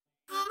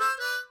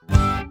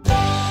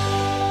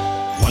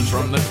One's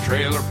from the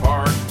trailer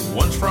park,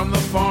 one's from the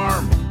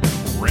farm.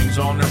 Rings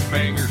on their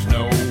fingers,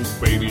 no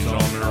babies on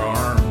their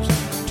arms.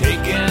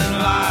 Taking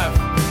life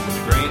with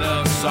a grain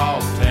of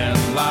salt and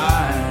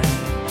lime.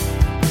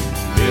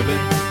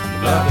 Living,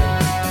 loving,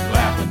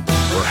 laughing,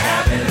 we're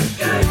having a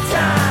good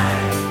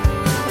time.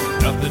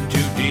 Nothing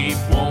too deep,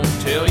 won't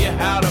tell you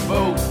how to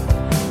vote.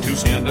 Two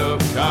stand-up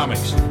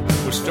comics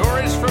with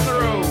stories from the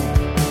road.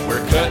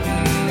 We're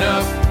cutting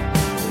up,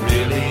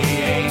 really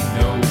ain't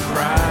no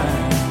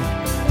crime.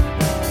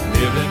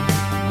 Living,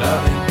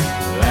 loving,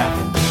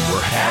 laughing, we're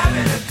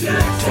having a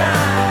good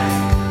time.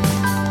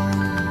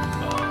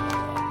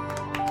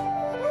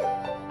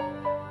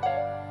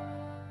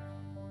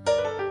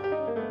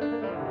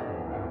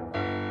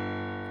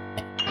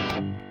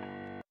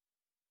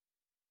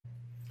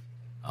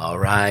 All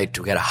right,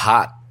 we got a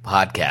hot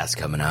podcast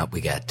coming up.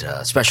 We got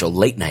a special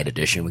late night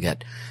edition. We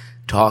got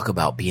talk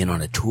about being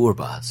on a tour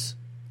bus.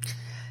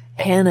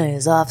 Hannah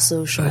is off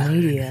social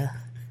media.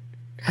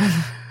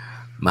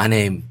 My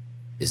name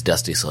is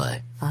Dusty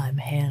Slay. I'm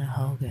Hannah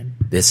Hogan.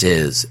 This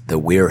is the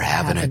We're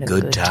Having a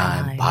Good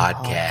Time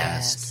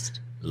podcast,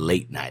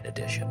 late night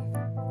edition.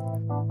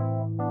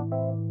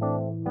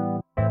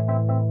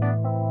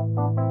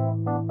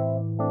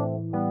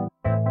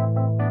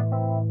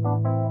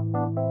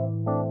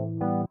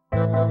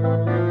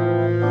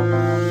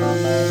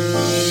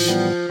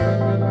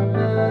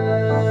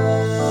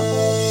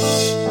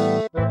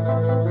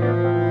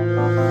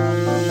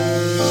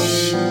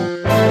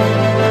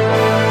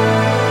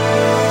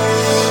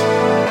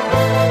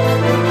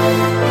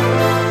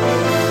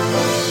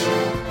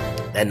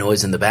 That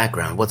noise in the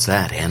background, what's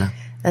that, Hannah?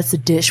 That's the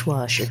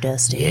dishwasher,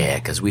 Dusty. Yeah,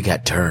 because we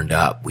got turned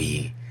up.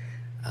 We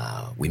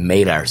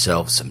made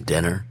ourselves some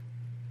dinner,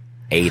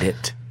 ate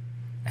it,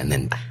 and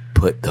then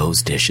put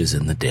those dishes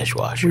in the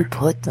dishwasher. We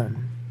put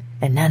them,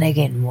 and now they're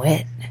getting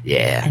wet.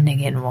 Yeah. And they're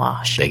getting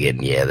washed. They're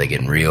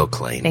getting real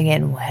clean. They're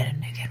getting wet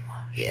and they're getting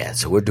washed. Yeah,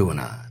 so we're doing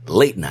a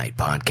late night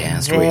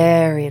podcast.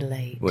 Very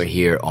late. We're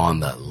here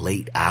on the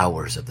late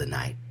hours of the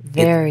night.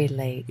 Very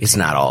late. It's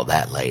not all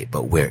that late,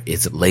 but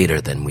it's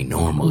later than we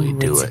normally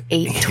do it.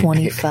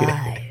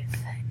 8:25.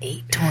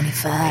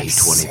 8:25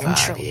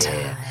 Central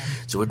Time.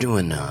 So we're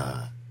doing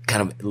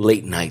kind of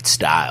late night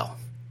style.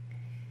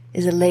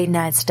 It's a late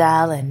night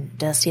style, and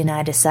Dusty and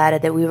I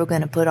decided that we were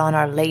going to put on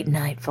our late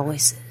night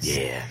voices.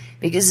 Yeah.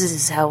 Because this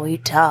is how we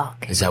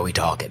talk. This is how we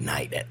talk at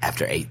night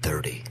after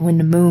 8:30. When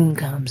the moon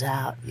comes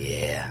out.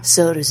 Yeah.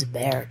 So does a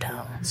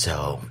baritone.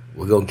 So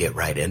we're going to get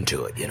right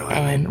into it, you know what I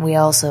mean? And we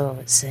also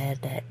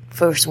said that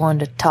first one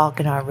to talk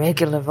in our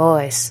regular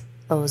voice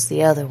owes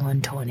the other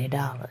one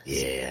 $20.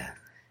 Yeah.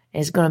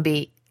 It's going to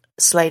be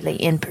slightly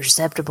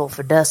imperceptible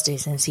for Dusty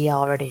since he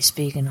already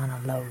speaking on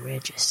a low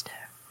register.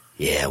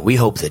 Yeah, we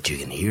hope that you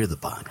can hear the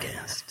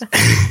podcast.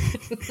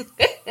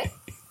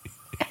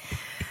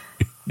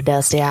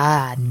 Dusty,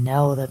 I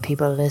know that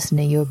people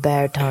listening to your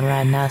baritone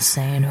right now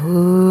saying,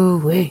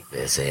 ooh-wee.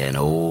 They're saying,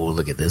 oh,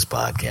 look at this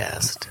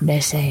podcast. They're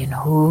saying,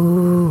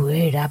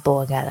 ooh-wee, that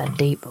boy got a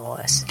deep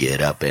voice.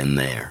 Get up in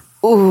there.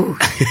 Ooh.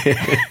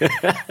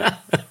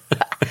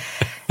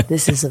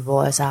 This is a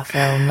voice I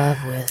fell in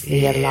love with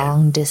via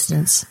long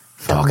distance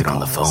phone Talking on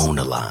the calls. phone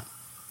a lot.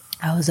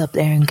 I was up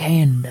there in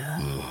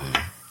Canada,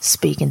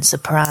 speaking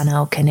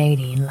soprano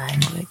Canadian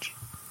language.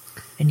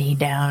 And he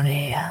down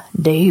here,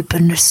 deep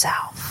in the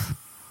south,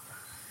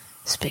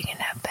 speaking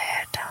that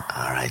baritone.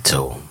 All right,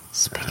 so...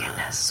 Speaking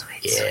that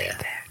sweet, sweet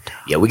baritone.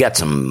 Yeah, we got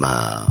some...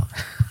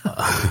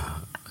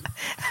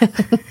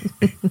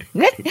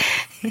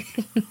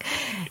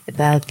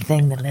 The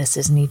thing the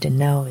listeners need to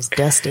know is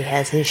Dusty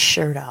has his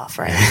shirt off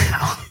right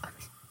now.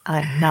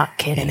 I'm not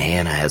kidding. And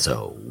Hannah has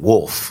a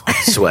wolf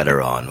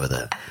sweater on with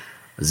a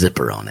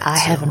zipper on it. I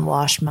haven't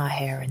washed my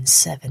hair in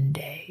 7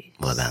 days.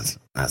 Well, that's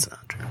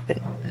not true. But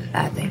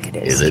I think it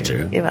is. Is it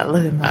true? If I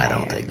look at my hair. I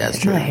don't think that's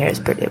true. My hair is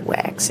pretty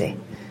waxy.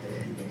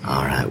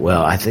 All right,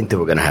 well, I think that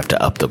we're going to have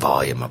to up the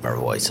volume of our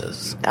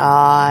voices. All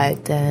right,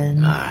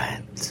 then. All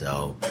right,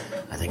 so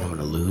I think I'm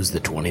going to lose the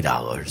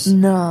 $20.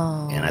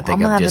 No, and I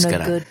think I'm just having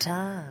going a good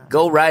time.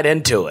 Go right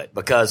into it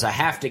because I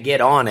have to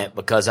get on it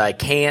because I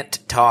can't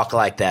talk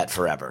like that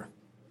forever.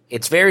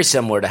 It's very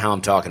similar to how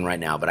I'm talking right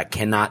now, but I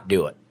cannot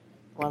do it.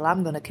 Well,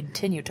 I'm going to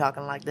continue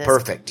talking like this.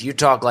 Perfect. You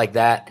talk like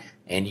that,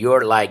 and you're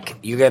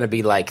going to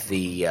be like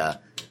the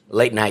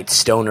late night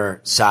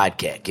stoner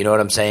sidekick. You know what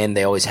I'm saying?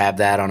 They always have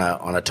that on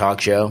a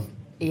talk show.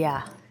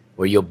 Yeah.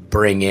 Where you'll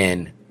bring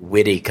in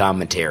witty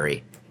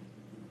commentary.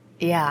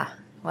 Yeah.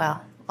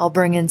 Well, I'll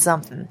bring in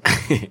something.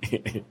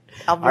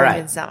 I'll bring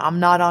in something. I'm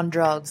not on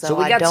drugs, though. So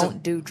I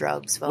don't do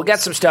drugs, folks. We got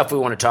some stuff we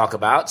want to talk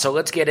about, so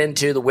let's get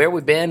into the where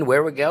we've been,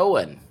 where we're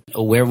going.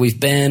 Where we've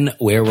been,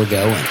 where we're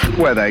going.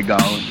 Where they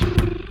going?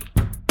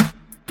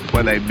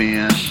 Where they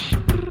been?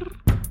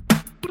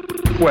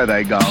 Where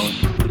they going?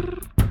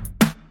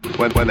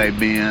 Where they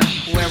been?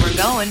 Where we're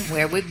going,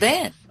 where we've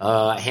been.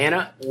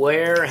 Hannah,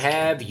 where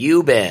have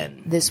you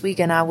been? This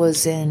weekend I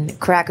was in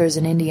Crackers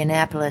in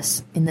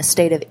Indianapolis, in the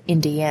state of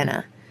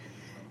Indiana.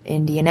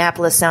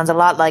 Indianapolis sounds a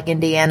lot like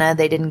Indiana.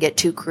 They didn't get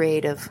too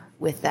creative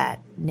with that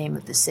name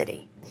of the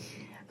city.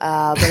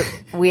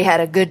 But we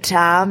had a good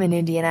time in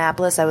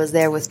Indianapolis. I was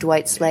there with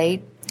Dwight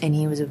Slade, and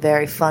he was a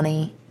very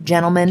funny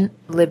gentleman.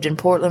 Lived in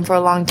Portland for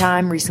a long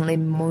time, recently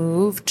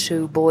moved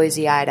to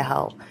Boise,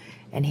 Idaho.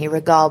 And he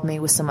regaled me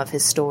with some of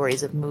his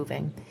stories of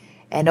moving.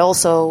 And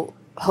also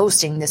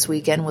hosting this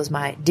weekend was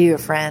my dear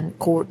friend,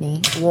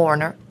 Courtney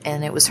Warner.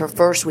 And it was her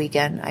first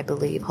weekend, I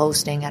believe,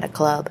 hosting at a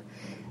club.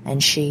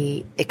 And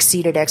she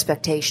exceeded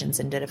expectations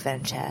and did a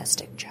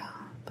fantastic job.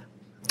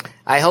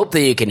 I hope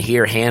that you can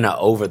hear Hannah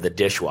over the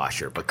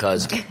dishwasher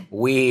because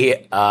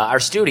our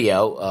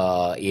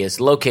studio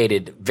is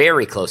located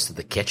very close to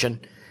the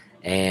kitchen.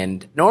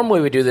 And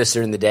normally we do this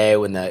during the day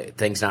when the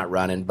thing's not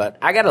running, but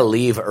I got to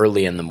leave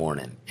early in the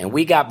morning. And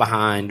we got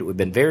behind. We've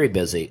been very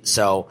busy.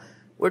 So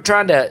we're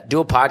trying to do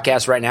a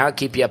podcast right now,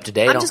 keep you up to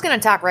date. I'm just going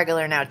to talk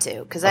regular now,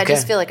 too, because I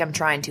just feel like I'm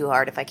trying too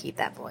hard if I keep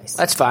that voice.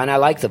 That's fine. I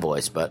like the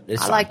voice, but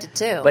it's fine. I liked it,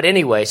 too. But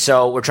anyway,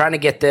 so we're trying to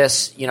get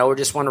this, we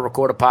just want to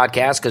record a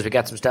podcast because we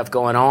got some stuff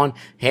going on.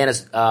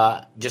 Hannah's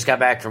just got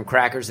back from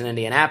Crackers in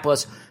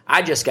Indianapolis.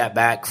 I just got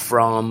back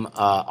from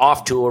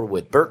off tour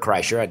with Bert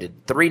Kreischer. I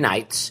did 3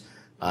 nights.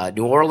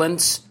 New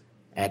Orleans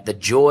at the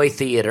Joy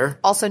Theater.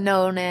 Also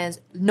known as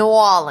New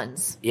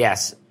Orleans.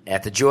 Yes,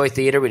 at the Joy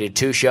Theater. We did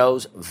 2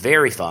 shows.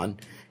 Very fun.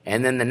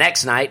 And then the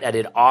next night, I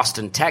did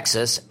Austin,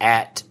 Texas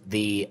at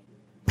the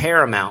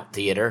Paramount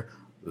Theater.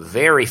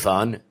 Very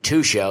fun.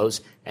 2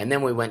 shows. And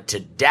then we went to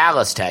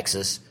Dallas,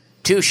 Texas.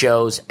 2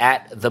 shows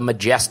at the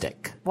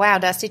Majestic. Wow,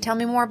 Dusty, tell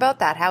me more about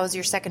that. How was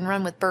your second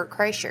run with Bert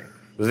Kreischer?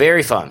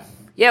 Very fun.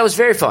 Yeah, it was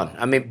very fun.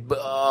 I mean,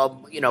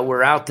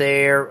 we're out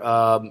there,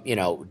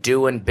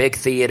 doing big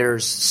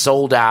theaters,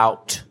 sold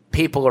out.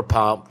 People are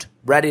pumped,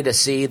 ready to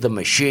see the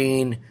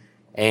machine.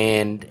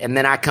 And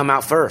then I come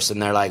out first, and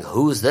they're like,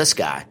 who's this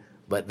guy?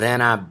 But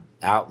then I'm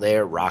out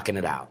there rocking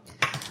it out.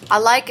 I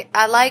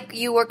like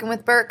you working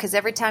with Bert because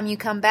every time you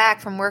come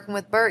back from working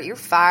with Bert, you're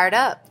fired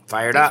up.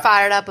 You're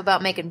fired up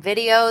about making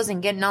videos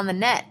and getting on the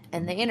net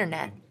and the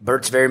internet.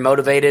 Bert's very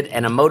motivated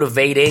and a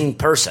motivating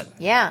person.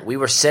 Yeah. We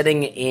were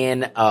sitting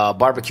in a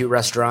barbecue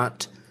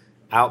restaurant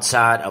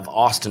outside of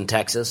Austin,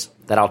 Texas,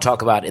 that I'll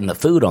talk about in the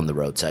Food on the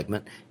Road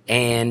segment.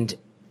 And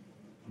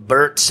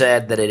Bert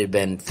said that it had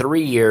been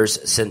 3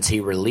 years since he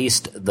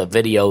released the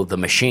video The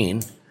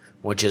Machine,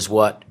 which is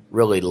what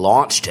really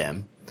launched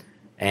him.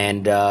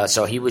 And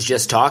so he was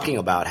just talking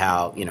about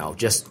how,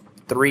 just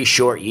 3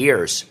 short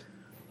years,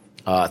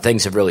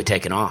 things have really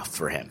taken off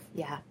for him.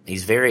 Yeah.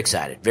 He's very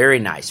excited, very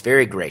nice,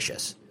 very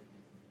gracious.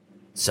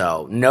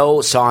 So no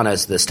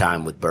saunas this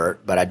time with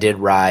Bert, but I did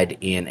ride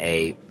in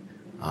a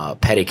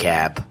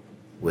pedicab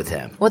with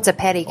him. What's a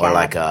pedicab? Or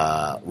like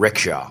a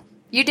rickshaw.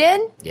 You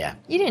did? Yeah.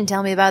 You didn't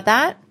tell me about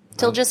that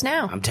till just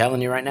now. I'm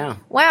telling you right now.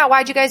 Wow,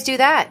 why'd you guys do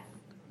that?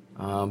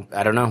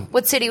 I don't know.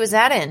 What city was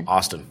that in?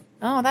 Austin.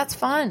 Oh, that's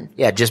fun.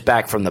 Yeah, just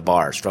back from the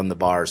bars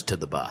to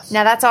the bus.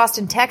 Now that's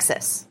Austin,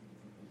 Texas.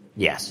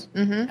 Yes.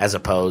 Mm-hmm. As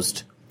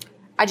opposed.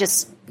 I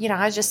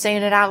was just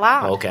saying it out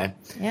loud. Okay.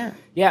 Yeah.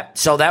 Yeah.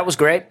 So that was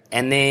great.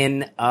 And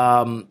then,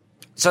 so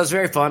it was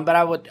very fun,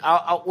 but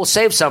we'll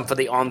save some for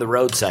the on the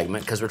road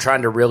segment because we're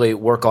trying to really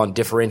work on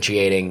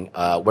differentiating,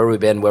 where we've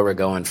been, where we're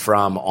going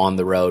from on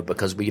the road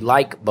because we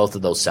like both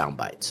of those sound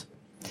bites.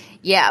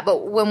 Yeah.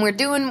 But when we're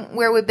doing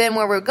where we've been,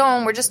 where we're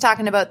going, we're just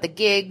talking about the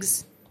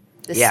gigs,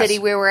 the city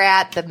where we're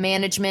at, the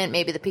management,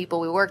 maybe the people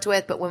we worked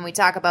with. But when we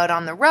talk about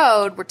on the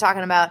road, we're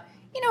talking about,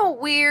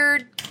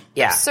 weird,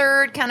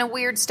 absurd, kind of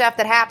weird stuff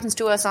that happens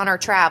to us on our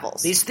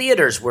travels. These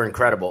theaters were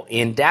incredible.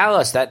 In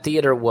Dallas, that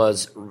theater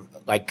was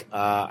like,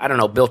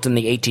 built in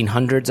the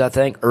 1800s, I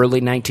think, early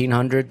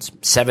 1900s,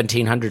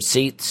 1,700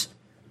 seats.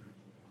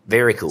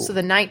 Very cool. So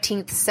the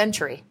 19th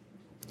century.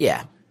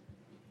 Yeah.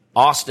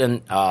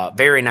 Austin,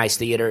 very nice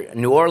theater.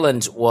 New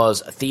Orleans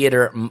was a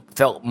theater,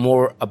 felt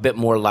a bit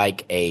more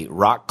like a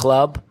rock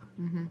club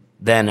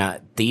than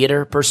a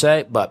theater per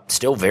se, but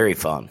still very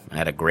fun. I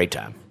had a great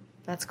time.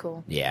 That's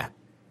cool. Yeah.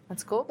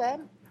 That's cool, babe.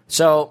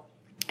 So,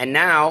 and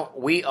now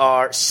we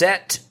are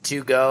set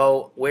to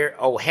go where,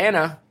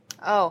 Hannah.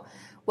 Oh,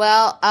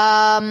 well,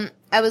 I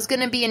was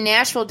going to be in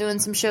Nashville doing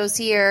some shows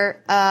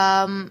here,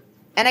 and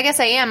I guess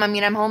I am. I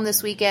mean, I'm home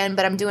this weekend,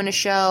 but I'm doing a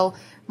show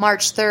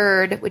March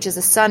 3rd, which is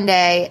a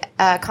Sunday.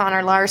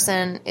 Connor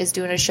Larson is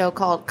doing a show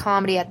called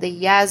Comedy at the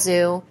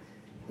Yazoo,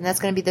 and that's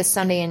going to be this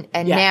Sunday in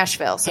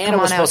Nashville. So Hannah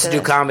was supposed to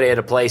do comedy at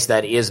a place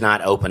that is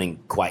not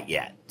opening quite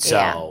yet.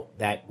 So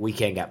that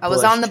weekend got pushed. I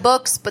was on the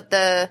books, but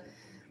the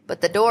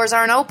doors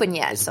aren't open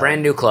yet. It's a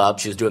brand new club.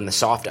 She was doing the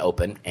soft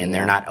open, and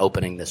they're not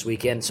opening this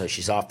weekend, so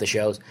she's off the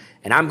shows.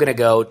 And I'm going to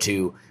go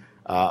to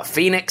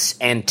Phoenix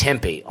and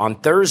Tempe. On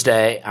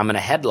Thursday, I'm going to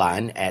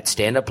headline at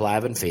Stand Up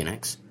Live in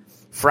Phoenix.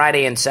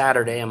 Friday and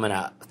Saturday, I'm going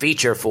to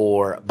feature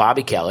for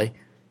Bobby Kelly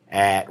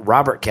at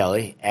Robert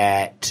Kelly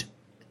at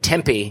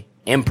Tempe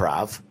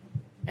Improv.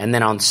 And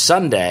then on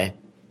Sunday,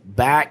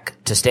 back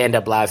to Stand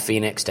Up Live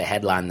Phoenix to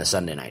headline the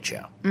Sunday night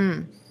show.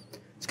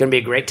 It's going to be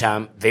a great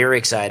time. Very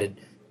excited.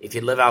 If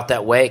you live out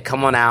that way,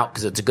 come on out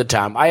because it's a good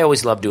time. I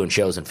always love doing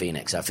shows in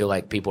Phoenix. I feel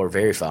like people are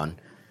very fun.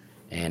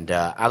 And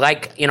I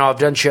like, I've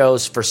done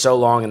shows for so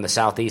long in the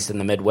Southeast and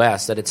the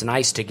Midwest that it's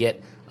nice to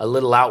get a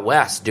little out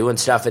west, doing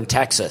stuff in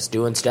Texas,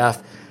 doing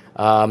stuff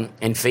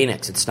in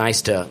Phoenix. It's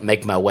nice to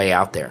make my way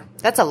out there.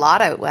 That's a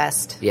lot out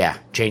west. Yeah,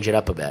 change it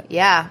up a bit.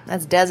 Yeah,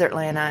 that's desert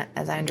land,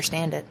 as I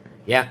understand it.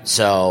 Yeah,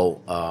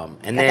 so,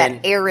 and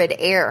then... that arid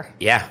air.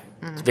 Yeah,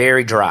 it's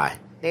very dry.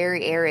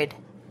 Very arid.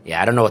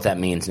 Yeah, I don't know what that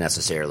means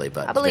necessarily,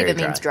 but I believe it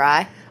means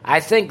dry. I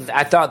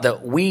thought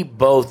that we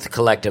both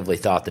collectively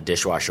thought the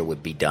dishwasher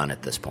would be done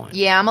at this point.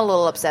 Yeah, I'm a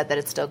little upset that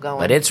it's still going.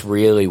 But it's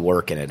really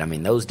working it. I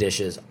mean, those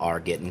dishes are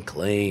getting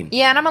clean.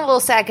 Yeah, and I'm a little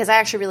sad because I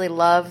actually really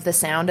love the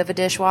sound of a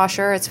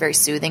dishwasher. It's very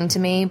soothing to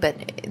me,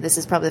 but this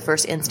is probably the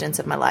first instance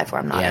of my life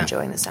where I'm not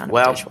enjoying the sound of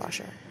a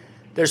dishwasher.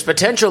 There's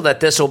potential that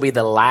this will be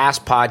the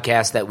last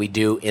podcast that we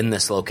do in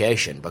this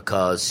location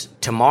because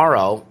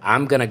tomorrow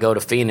I'm going to go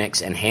to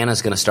Phoenix and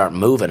Hannah's going to start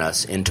moving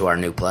us into our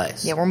new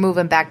place. Yeah, we're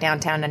moving back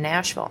downtown to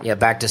Nashville. Yeah,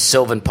 back to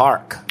Sylvan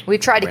Park. We've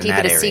tried to keep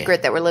it a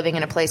secret that we're living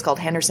in a place called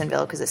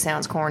Hendersonville because it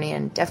sounds corny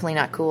and definitely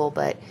not cool,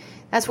 but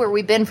that's where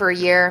we've been for a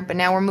year, but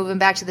now we're moving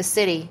back to the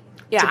city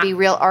to be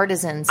real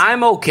artisans.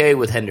 I'm okay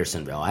with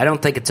Hendersonville. I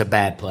don't think it's a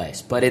bad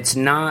place, but it's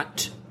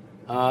not...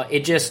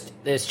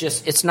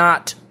 it's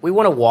not, we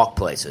want to walk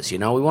places, you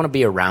know? We want to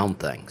be around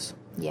things.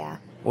 Yeah.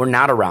 We're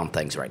not around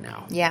things right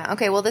now. Yeah,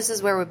 okay, well, this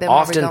is where we've been.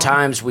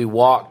 Oftentimes, we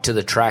walk to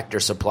the Tractor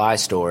Supply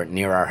store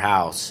near our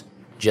house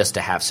just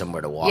to have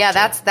somewhere to walk Yeah,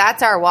 to.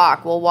 that's our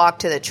walk. We'll walk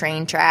to the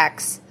train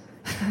tracks.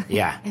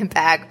 Yeah. In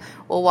back.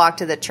 We'll walk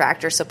to the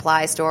Tractor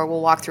Supply store.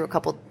 We'll walk through a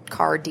couple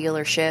car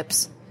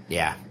dealerships.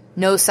 Yeah.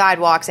 No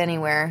sidewalks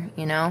anywhere,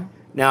 you know?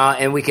 No,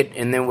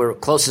 and then we're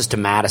closest to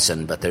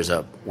Madison, but there's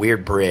a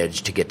weird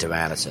bridge to get to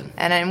Madison.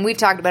 And we've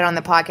talked about it on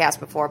the podcast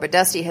before, but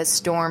Dusty has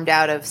stormed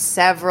out of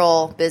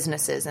several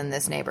businesses in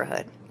this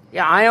neighborhood.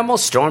 Yeah, I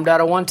almost stormed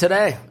out of one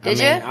today. Did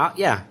you?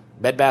 Yeah,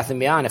 Bed Bath &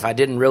 Beyond. If I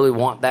didn't really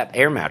want that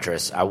air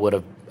mattress, I would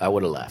have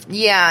left.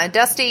 Yeah,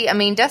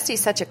 Dusty's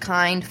such a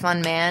kind,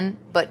 fun man,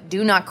 but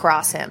do not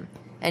cross him.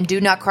 And do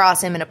not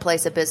cross him in a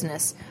place of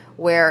business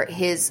where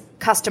his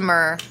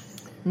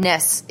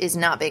customer-ness is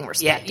not being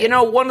respected. Yeah, you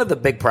know, one of the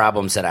big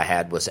problems that I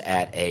had was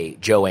at a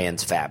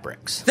Joann's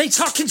Fabrics. They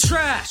talking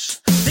trash.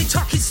 They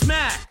talking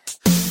smack.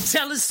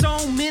 Telling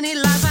so many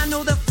lies, I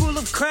know they're full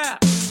of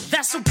crap.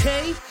 That's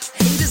okay.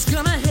 Haters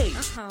gonna hate.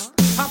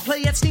 I'll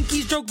play at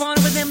Stinky's joke barn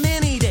with them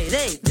any day.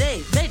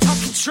 They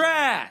talking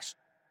trash.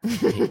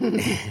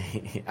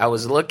 I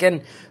was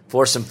looking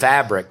for some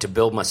fabric to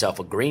build myself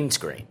a green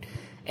screen.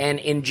 And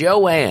in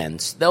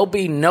Joann's, there'll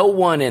be no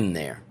one in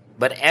there.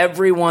 But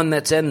everyone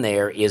that's in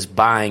there is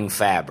buying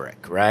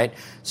fabric, right?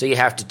 So you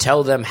have to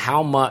tell them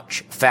how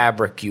much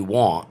fabric you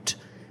want.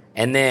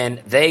 And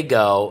then they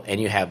go, and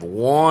you have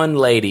one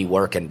lady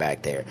working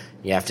back there.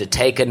 You have to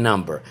take a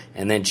number.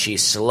 And then she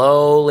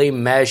slowly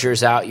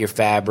measures out your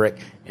fabric.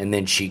 And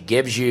then she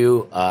gives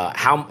you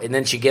and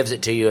then she gives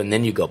it to you, and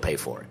then you go pay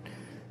for it.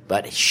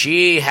 But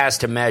she has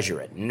to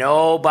measure it.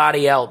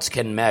 Nobody else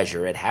can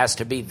measure. It has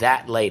to be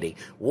that lady.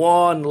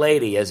 One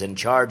lady is in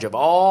charge of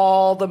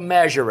all the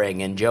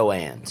measuring in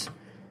Joann's.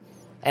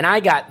 And I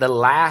got the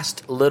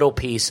last little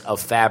piece of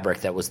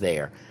fabric that was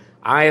there.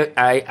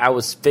 I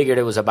figured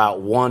it was about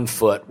 1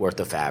 foot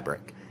worth of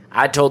fabric.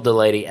 I told the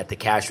lady at the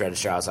cash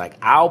register, I was like,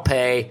 I'll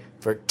pay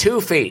for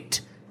 2 feet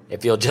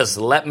if you'll just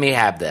let me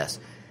have this.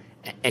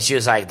 And she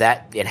was like,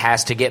 it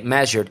has to get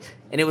measured.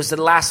 And it was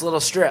the last little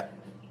strip.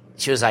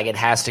 She was like, it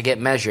has to get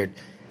measured.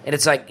 And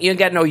it's like, you ain't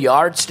got no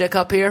yardstick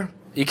up here?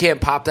 You can't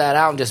pop that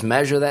out and just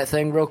measure that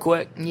thing real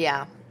quick?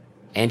 Yeah.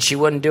 And she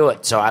wouldn't do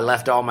it, so I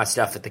left all my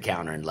stuff at the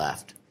counter and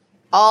left.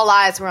 All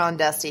eyes were on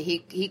Dusty.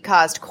 He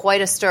caused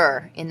quite a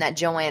stir in that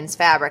Joann's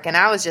fabric, and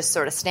I was just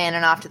sort of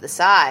standing off to the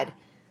side.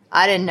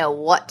 I didn't know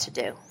what to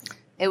do.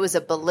 It was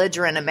a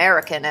belligerent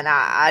American, and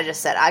I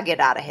just said, I get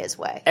out of his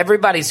way.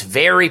 Everybody's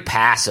very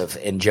passive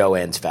in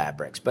Joann's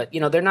Fabrics, but,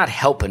 you know, they're not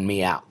helping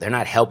me out. They're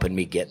not helping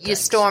me get things. You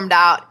stormed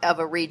out of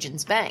a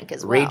Regions Bank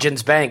as well.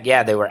 Regions Bank,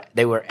 yeah.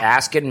 They were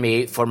asking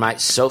me for my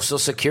Social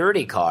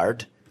Security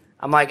card.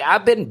 I'm like,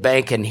 I've been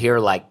banking here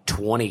like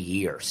 20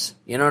 years.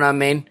 You know what I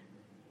mean?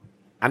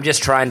 I'm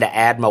just trying to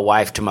add my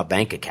wife to my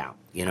bank account.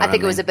 You know I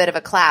think it was a bit of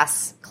a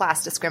class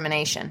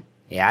discrimination.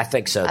 Yeah, I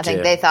think so, too. I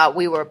think they thought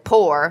we were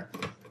poor.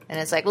 And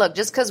it's like, look,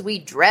 just because we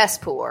dress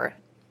poor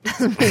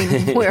doesn't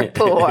mean we're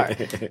poor.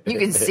 You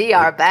can see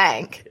our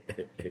bank.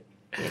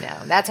 You know,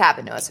 that's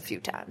happened to us a few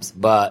times.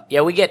 But,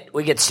 yeah, we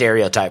get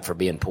stereotyped for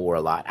being poor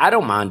a lot. I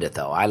don't mind it,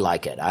 though. I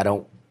like it. I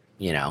don't,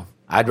 you know,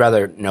 I'd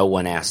rather no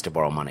one ask to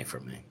borrow money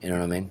from me. You know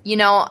what I mean? You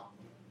know,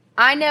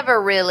 I never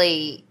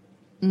really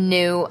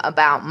knew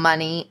about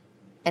money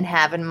and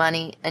having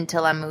money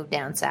until I moved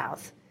down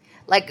south.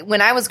 Like,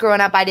 when I was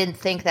growing up, I didn't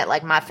think that,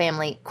 like, my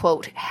family,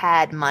 quote,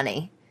 had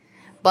money.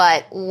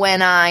 But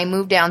when I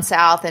moved down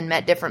south and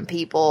met different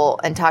people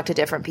and talked to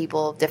different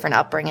people, different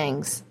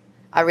upbringings,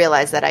 I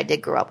realized that I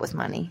did grow up with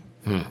money.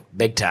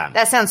 Big time.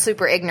 That sounds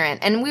super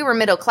ignorant. And we were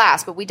middle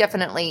class, but we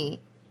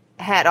definitely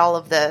had all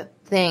of the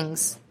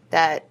things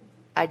that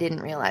I didn't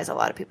realize a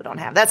lot of people don't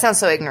have. That sounds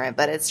so ignorant,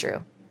 but it's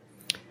true.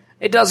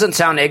 It doesn't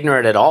sound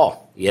ignorant at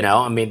all. You know,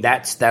 I mean,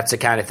 that's the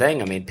kind of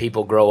thing. I mean,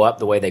 people grow up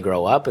the way they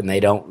grow up, and a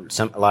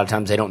lot of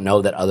times they don't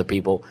know that other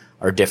people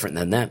are different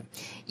than them.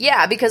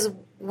 Yeah, because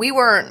we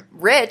weren't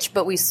rich,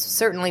 but we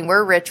certainly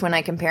were rich when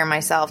I compare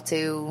myself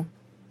to,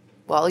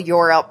 well,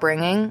 your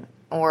upbringing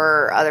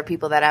or other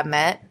people that I've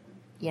met,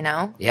 you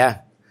know?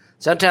 Yeah.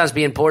 Sometimes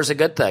being poor is a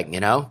good thing,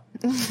 you know?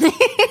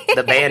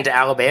 The band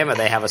Alabama,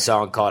 they have a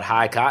song called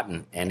High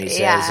Cotton, and he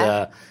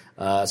says,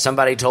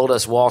 somebody told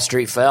us Wall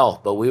Street fell,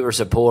 but we were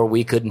so poor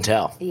we couldn't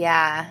tell.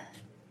 Yeah.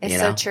 It's You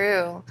so know?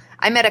 true.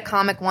 I met a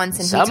comic once,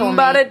 and he told me...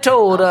 Somebody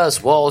told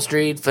us Wall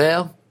Street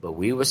fell, but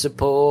we were so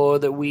poor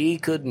that we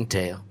couldn't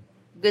tell.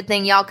 Good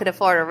thing y'all could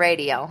afford a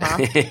radio, huh?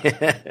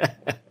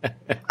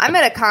 I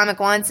met a comic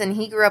once, and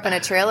he grew up in a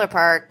trailer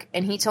park,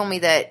 and he told me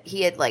that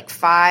he had like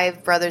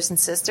 5 brothers and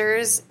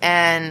sisters,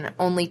 and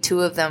only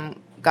 2 of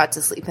them got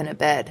to sleep in a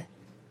bed.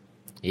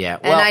 Yeah.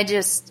 And I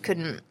just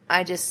couldn't.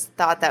 I just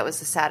thought that was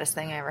the saddest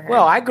thing I ever heard.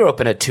 Well, I grew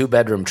up in a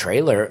 2-bedroom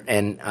trailer,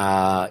 and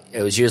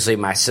it was usually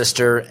my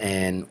sister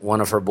and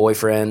one of her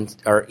boyfriends,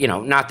 or, you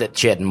know, not that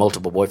she had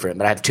multiple boyfriends,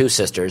 but I have 2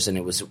 sisters,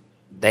 and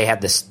they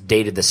had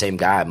dated the same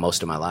guy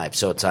most of my life.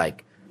 So it's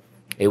like,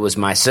 it was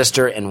my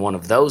sister and one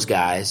of those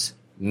guys,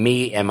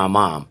 me and my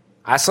mom.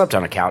 I slept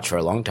on a couch for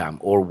a long time,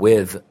 or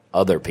with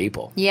other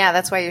people. Yeah,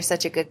 that's why you're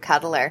such a good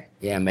cuddler.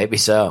 Yeah, maybe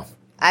so.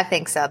 I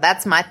think so.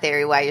 That's my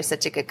theory why you're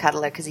such a good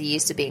cuddler, because you're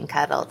used to being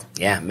cuddled.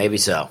 Yeah, maybe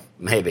so.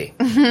 Maybe.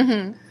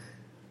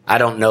 I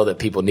don't know that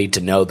people need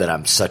to know that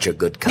I'm such a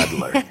good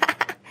cuddler.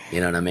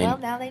 You know what I mean? Well,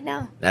 now they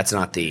know. That's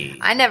not the...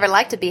 I never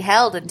liked to be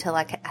held until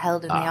I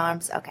held in the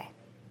arms. Okay.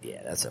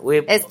 Yeah, that's it.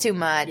 It's too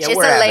much. Yeah, It's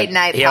we're a having- late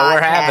night podcast. yeah,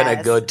 we're having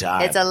a good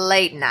time. It's a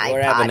late night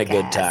We're podcast. having a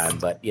good time,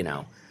 but, you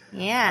know.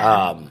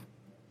 Yeah.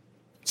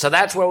 So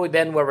that's where we've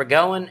been, where we're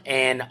going,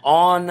 and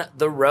on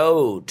the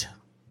road.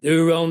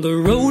 They're on the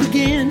road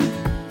again.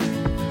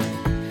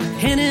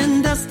 Hen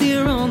and Dusty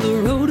are on the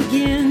road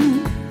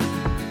again.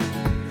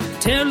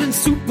 Telling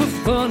super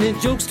funny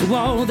jokes to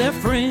all their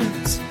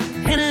friends.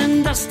 Hen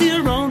and Dusty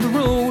are on the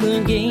road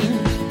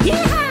again.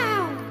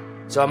 Yeah!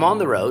 So I'm on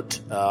the road,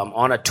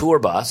 on a tour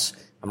bus.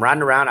 I'm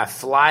riding around. I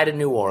fly to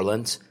New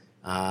Orleans.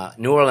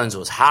 New Orleans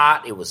was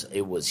hot. It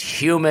was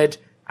humid.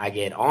 I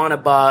get on a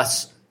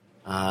bus,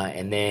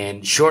 and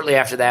then shortly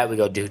after that, we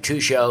go do 2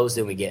 shows.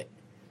 Then we get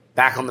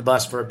back on the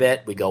bus for a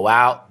bit. We go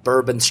out,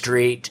 Bourbon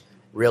Street,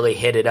 really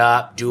hit it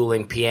up,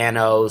 dueling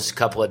pianos, a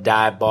couple of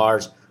dive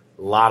bars,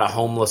 a lot of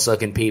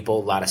homeless-looking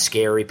people, a lot of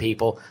scary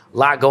people, a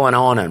lot going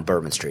on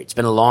Bourbon Street. It's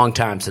been a long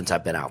time since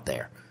I've been out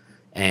there,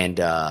 and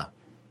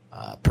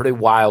pretty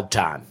wild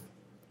time.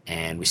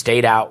 And we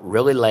stayed out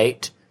really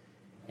late,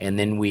 and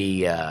then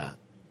we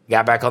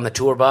got back on the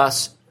tour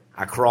bus.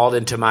 I crawled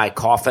into my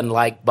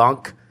coffin-like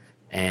bunk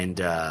and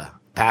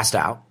passed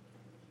out.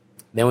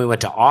 Then we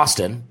went to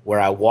Austin, where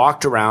I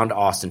walked around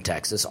Austin,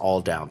 Texas,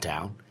 all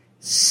downtown.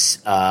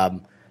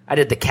 I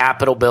did the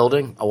Capitol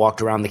building. I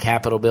walked around the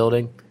Capitol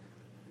building,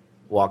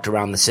 walked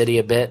around the city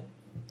a bit,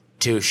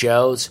 2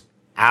 shows,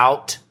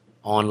 out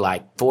on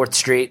like 4th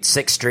Street,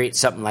 6th Street,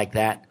 something like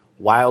that.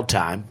 Wild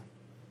time.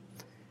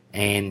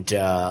 And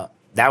that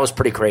was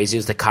pretty crazy. It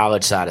was the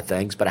college side of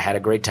things, but I had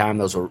a great time.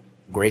 Those were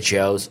great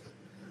shows.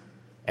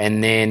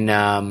 And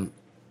then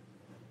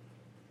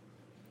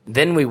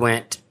we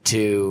went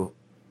to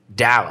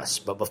Dallas.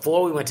 But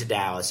before we went to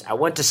Dallas, I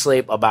went to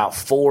sleep about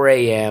 4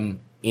 a.m.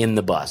 in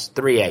the bus.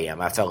 3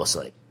 a.m. I fell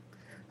asleep.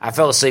 I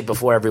fell asleep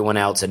before everyone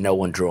else, and no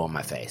one drew on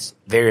my face.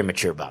 Very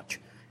mature bunch.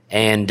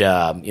 And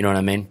you know what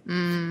I mean?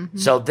 Mm-hmm.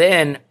 So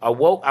then I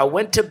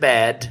went to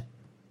bed,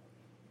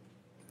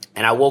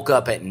 and I woke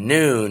up at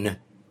noon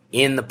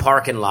in the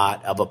parking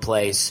lot of a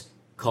place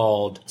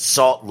called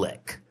Salt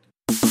Lick.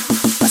 I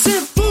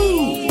said,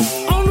 boo,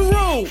 on the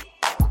road.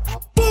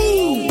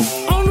 Boo,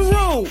 on the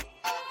road.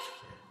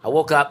 I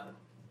woke up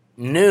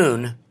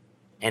noon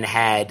and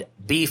had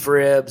beef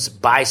ribs,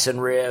 bison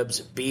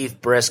ribs, beef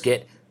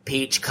brisket,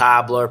 peach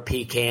cobbler,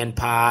 pecan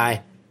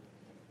pie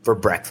for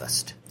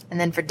breakfast. And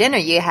then for dinner,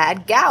 you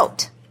had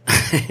gout.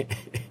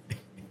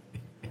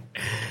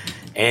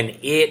 And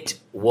it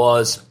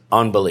was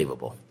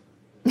unbelievable.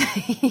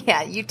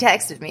 Yeah, you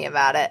texted me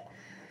about it.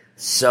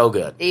 So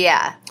good.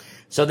 Yeah.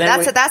 So then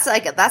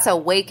That's a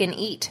wake and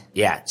eat.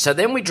 Yeah. So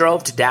then we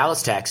drove to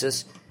Dallas,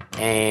 Texas,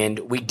 and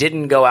we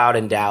didn't go out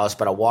in Dallas,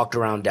 but I walked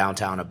around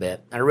downtown a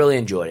bit. I really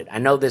enjoyed it. I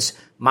know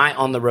my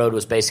on the road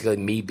was basically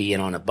me being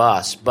on a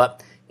bus,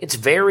 but it's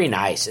very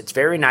nice. It's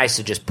very nice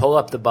to just pull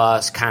up the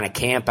bus, kind of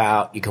camp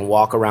out. You can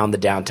walk around the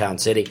downtown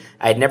city.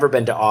 I had never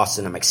been to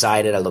Austin. I'm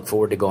excited. I look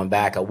forward to going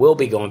back. I will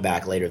be going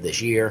back later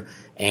this year,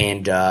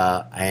 and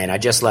I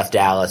just left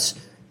Dallas.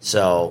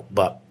 So,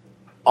 but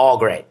all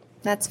great.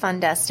 That's fun,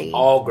 Dusty.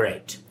 All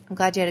great. I'm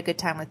glad you had a good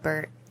time with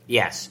Bert.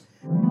 Yes.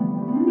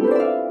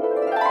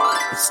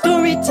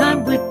 Story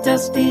time with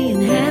Dusty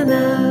and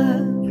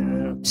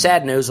Hannah.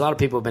 Sad news. A lot of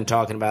people have been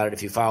talking about it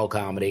if you follow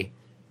comedy.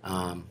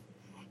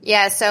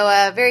 Yeah, so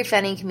a very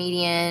funny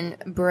comedian,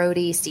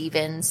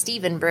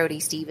 Stephen Brody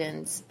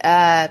Stevens,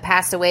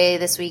 passed away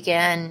this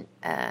weekend.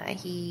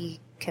 He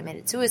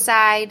committed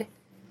suicide.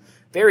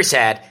 very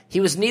sad. He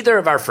was neither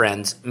of our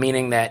friends,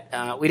 meaning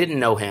that we didn't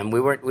know him.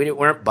 We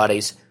weren't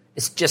buddies.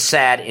 It's just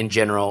sad in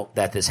general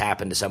that this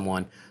happened to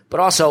someone. But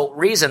also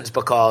reasons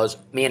because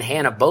me and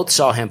Hannah both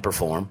saw him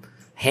perform.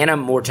 Hannah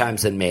more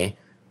times than me.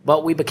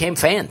 But we became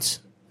fans.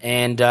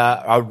 And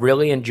I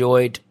really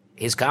enjoyed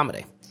his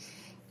comedy.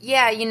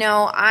 Yeah,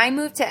 I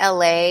moved to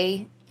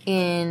L.A.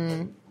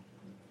 in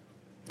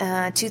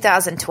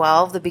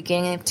 2012, the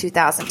beginning of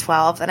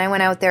 2012. And I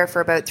went out there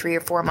for about 3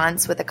 or 4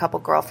 months with a couple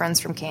girlfriends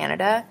from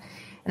Canada.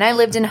 And I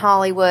lived in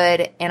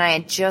Hollywood, and I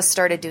had just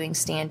started doing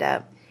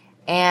stand-up.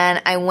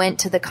 And I went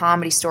to the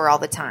Comedy Store all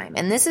the time.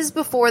 And this is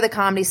before the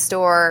Comedy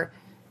Store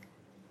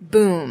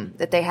boom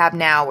that they have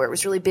now, where it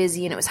was really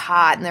busy and it was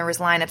hot and there was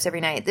lineups every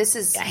night. This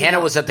is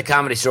Hannah was at the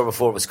Comedy Store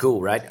before it was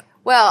cool, right?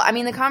 Well, I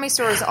mean, the Comedy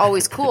Store is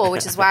always cool,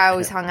 which is why I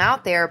always hung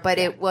out there. But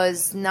it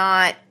was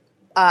not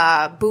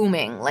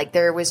booming. Like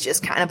there was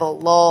just kind of a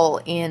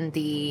lull in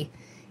the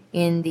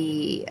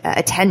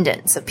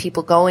attendance of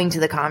people going to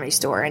the Comedy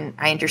Store. And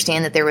I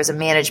understand that there was a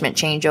management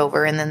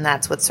changeover, and then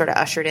that's what sort of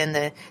ushered in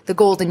the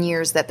golden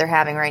years that they're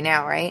having right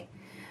now, right?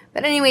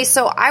 But anyway,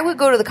 so I would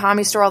go to the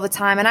Comedy Store all the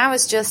time, and I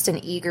was just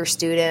an eager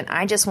student.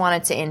 I just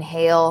wanted to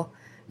inhale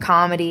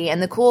comedy. And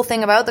the cool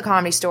thing about the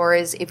Comedy Store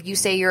is if you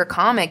say you're a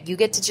comic, you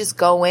get to just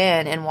go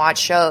in and watch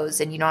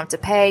shows, and you don't have to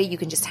pay. You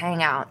can just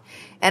hang out.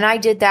 And I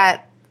did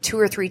that 2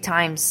 or 3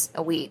 times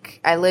a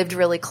week. I lived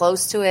really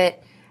close to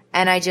it.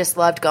 And I just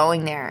loved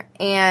going there.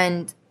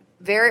 And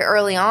very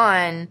early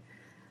on,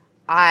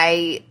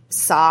 I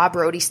saw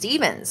Brody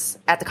Stevens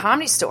at the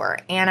Comedy Store.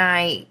 And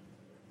I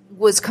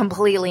was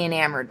completely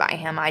enamored by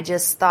him. I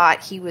just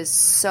thought he was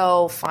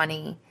so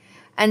funny.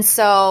 And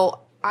so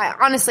I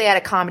honestly had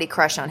a comedy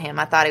crush on him.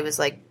 I thought he was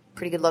like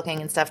pretty good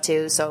looking and stuff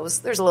too. So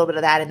there's a little bit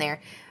of that in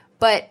there.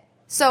 But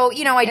so,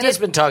 Hannah's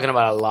been talking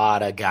about a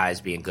lot of guys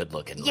being good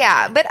looking.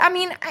 Yeah. But I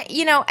mean,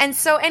 and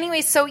so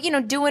anyway, so,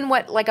 doing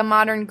what like a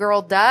modern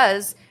girl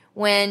does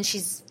when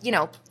she's,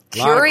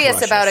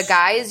 curious about a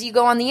guy is you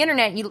go on the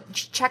internet and you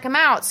check him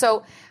out.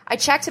 So I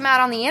checked him out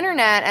on the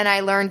internet, and I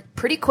learned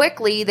pretty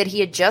quickly that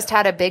he had just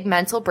had a big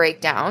mental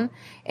breakdown,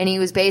 and he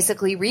was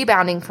basically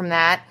rebounding from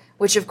that,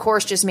 which of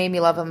course just made me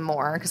love him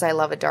more because I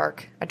love a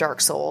dark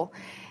soul.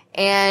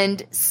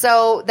 And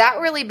so that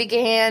really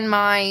began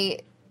my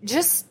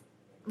just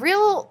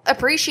real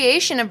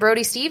appreciation of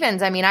Brody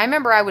Stevens. I mean, I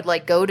remember I would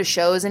like go to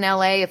shows in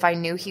LA if I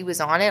knew he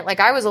was on it. Like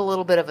I was a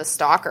little bit of a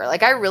stalker.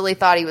 Like I really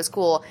thought he was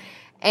cool.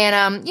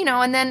 And,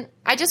 and then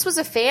I just was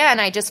a fan.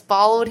 I just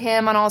followed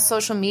him on all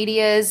social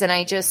medias, and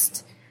he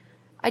just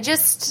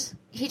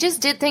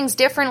did things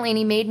differently, and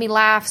he made me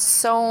laugh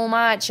so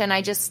much. And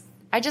I just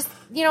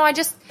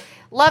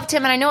loved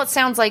him. And I know it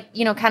sounds like,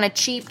 kind of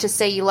cheap to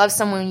say you love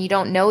someone when you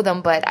don't know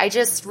them, but I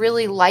just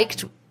really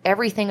liked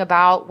everything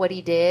about what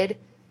he did.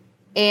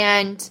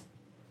 And,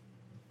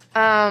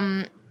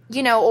 over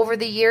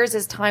the years,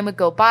 as time would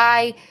go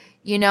by,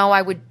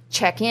 I would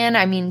check in.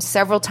 I mean,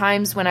 several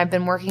times when I've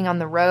been working on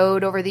the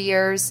road over the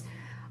years,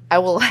 I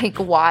would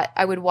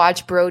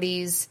watch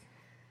Brody's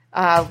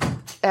live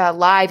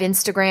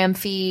Instagram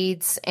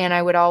feeds, and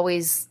I would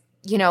always,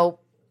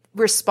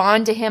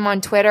 respond to him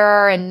on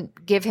Twitter and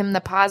give him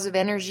the positive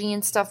energy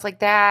and stuff like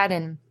that.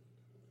 And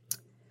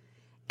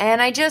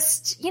I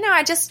just,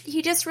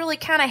 he just really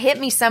kind of hit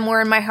me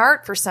somewhere in my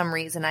heart for some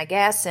reason, I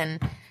guess. And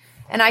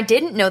I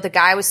didn't know the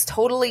guy. I was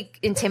totally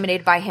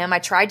intimidated by him. I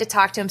tried to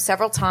talk to him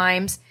several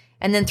times.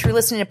 And then through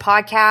listening to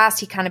podcasts,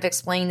 he kind of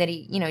explained that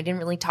he didn't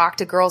really talk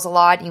to girls a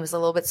lot, and he was a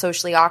little bit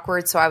socially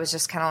awkward. So I was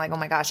just kind of like, oh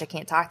my gosh, I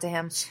can't talk to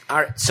him. All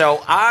right.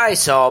 So I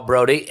saw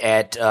Brody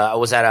I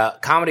was at a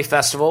comedy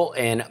festival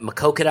in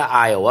Maquoketa,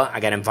 Iowa.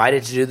 I got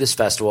invited to do this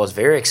festival. I was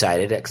very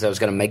excited because I was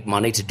going to make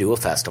money to do a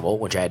festival,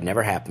 which had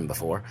never happened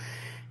before.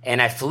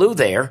 And I flew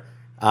there.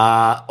 No,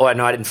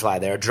 I didn't fly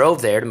there. I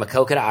drove there to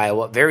Maquoketa,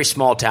 Iowa, very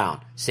small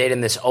town. Stayed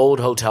in this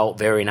old hotel,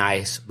 very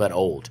nice, but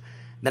old.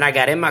 Then I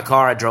got in my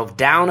car, I drove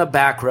down a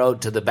back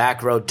road till the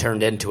back road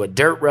turned into a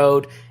dirt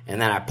road,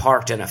 and then I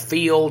parked in a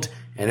field,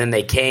 and then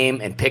they came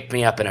and picked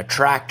me up in a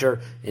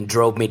tractor and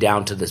drove me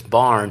down to this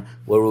barn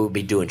where we would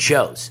be doing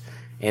shows.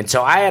 And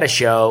so I had a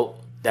show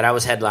that I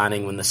was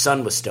headlining when the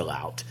sun was still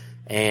out,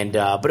 and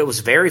but it was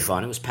very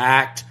fun. It was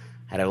packed,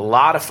 had a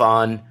lot of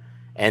fun.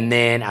 And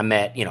then I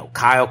met,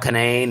 Kyle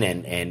Kinane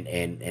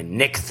and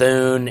Nick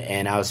Thune,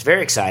 and I was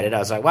very excited. I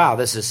was like, wow,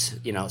 this is,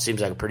 seems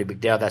like a pretty big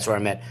deal. That's where I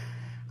met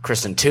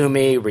Kristen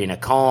Toomey, Rena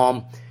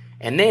Calm.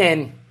 And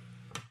then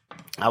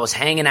I was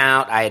hanging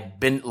out. I had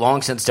been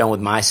long since done with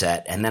my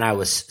set, and then I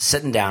was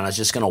sitting down. I was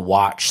just going to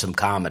watch some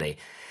comedy.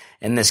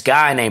 And this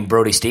guy named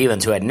Brody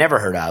Stevens, who I'd never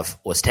heard of,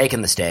 was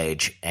taking the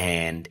stage,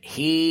 and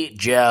he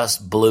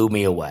just blew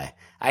me away.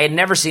 I had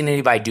never seen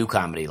anybody do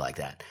comedy like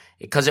that.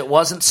 Because it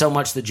wasn't so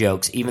much the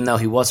jokes, even though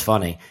he was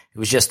funny. It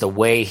was just the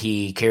way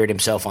he carried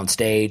himself on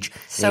stage.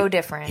 So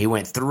different. He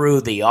went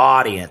through the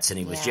audience, and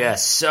he was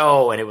just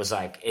and it was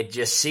like, it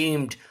just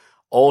seemed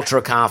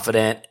ultra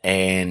confident.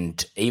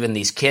 And even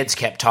these kids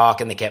kept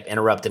talking. They kept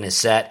interrupting his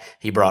set.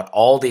 He brought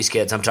all these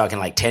kids, I'm talking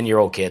like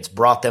 10-year-old kids,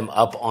 brought them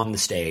up on the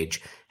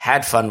stage,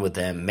 had fun with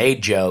them,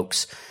 made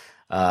jokes.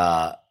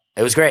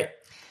 It was great.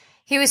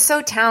 He was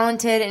so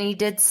talented, and he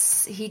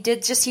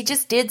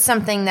just did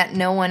something that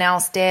no one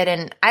else did.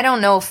 And I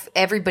don't know if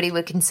everybody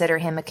would consider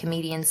him a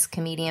comedian's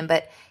comedian,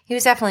 but he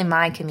was definitely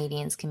my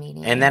comedian's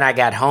comedian. And then I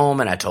got home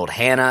and I told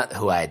Hannah,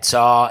 who I had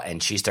saw,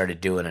 and she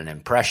started doing an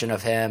impression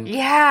of him.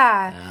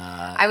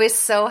 Yeah. I was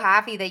so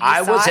happy that you saw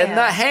him. I was in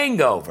The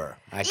Hangover.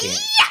 I can't.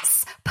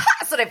 Yes!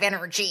 Positive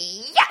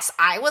energy. Yes,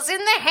 I was in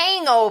The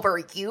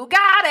Hangover. You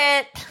got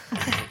it.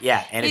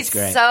 Yeah, and it's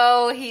great.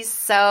 He's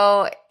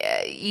so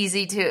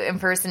easy to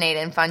impersonate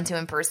and fun to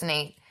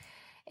impersonate.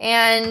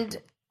 And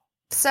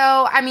so,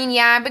 I mean,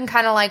 yeah, I've been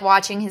kind of like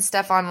watching his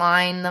stuff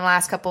online the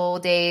last couple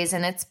of days,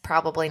 and it's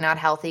probably not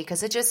healthy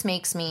because it just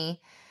makes me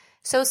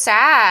so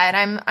sad.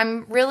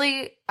 I'm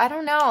really, I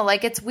don't know,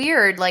 like it's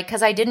weird, like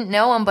because I didn't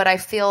know him, but I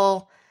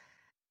feel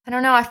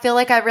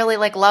like I really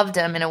like loved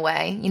him in a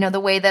way, you know, the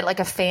way that like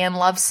a fan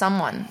loves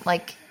someone.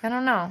 Like, I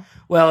don't know.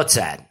 Well, it's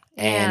sad.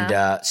 Yeah. And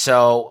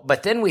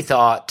but then we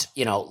thought,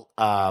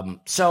 that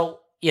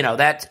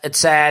it's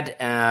sad,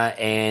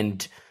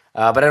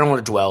 but I don't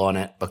want to dwell on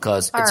it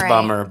because it's a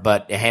bummer.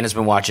 But Hannah's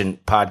been listening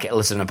to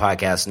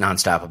podcasts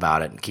nonstop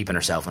about it and keeping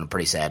herself in a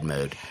pretty sad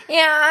mood.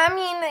 Yeah, I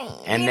mean,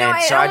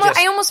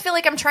 I almost feel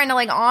like I'm trying to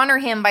like honor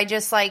him by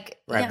just like,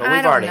 right. But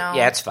we've already,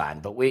 yeah, it's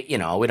fine. But we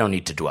don't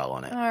need to dwell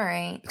on it. All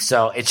right.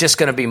 So it's just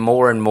going to be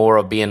more and more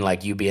of being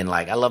like you being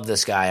like, I love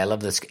this guy, I love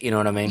this. You know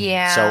what I mean?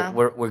 Yeah. So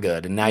we're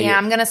good. And now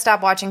I'm going to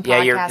stop watching podcasts.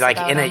 Yeah, you're like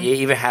about you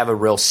even have a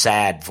real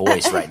sad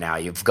voice right now.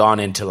 You've gone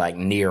into like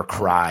near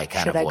cry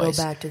kind of voice.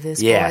 Should I go back to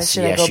this? Yes,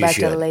 Should I go back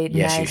to late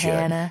night? You should.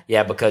 Hannah?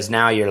 Yeah, because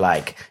now you're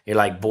like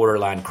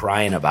borderline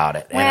crying about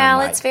it. Well,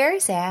 it's very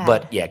sad.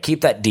 But yeah,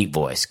 keep that deep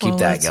voice. Keep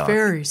that going. It's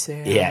very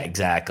sad. Yeah,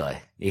 exactly.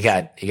 You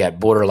got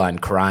borderline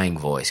crying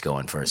voice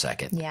going for a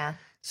second. Yeah.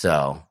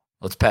 So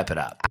let's pep it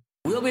up.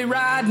 We'll be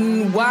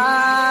riding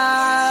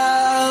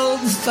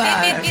wildfire.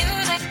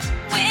 Music,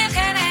 we're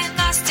getting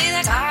lost to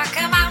the talk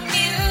about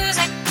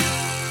music.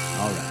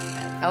 All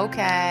right.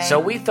 Okay. So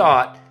we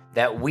thought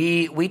that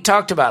we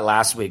talked about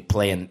last week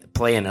playing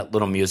a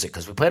little music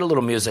because we played a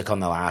little music on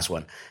the last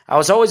one. I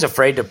was always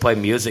afraid to play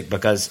music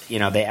because,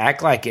 they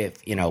act like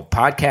podcast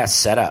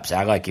setups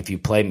act like if you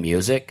play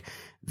music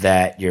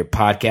that your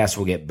podcast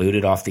will get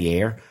booted off the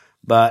air.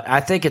 But I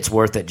think it's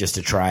worth it just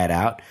to try it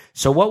out.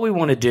 So what we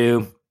want to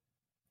do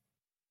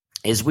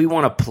is we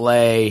want to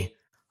play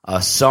a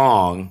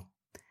song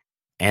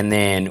and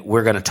then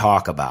we're going to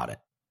talk about it.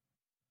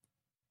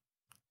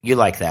 You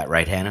like that,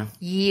 right, Hannah?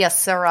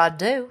 Yes, sir, I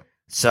do.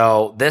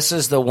 So this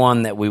is the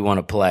one that we want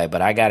to play,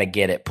 but I got to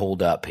get it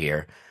pulled up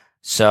here.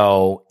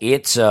 So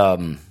it's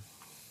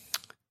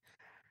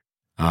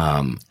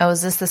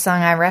is this the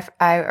song I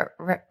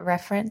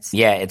referenced?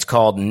 Yeah, it's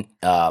called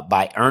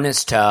by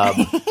Ernest Tubb.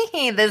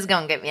 This is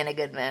gonna get me in a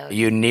good mood.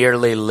 You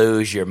Nearly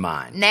Lose Your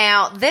Mind.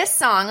 Now, this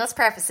song, let's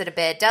preface it a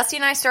bit. Dusty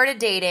and I started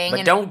dating,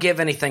 but don't give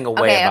anything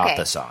away about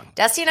the song.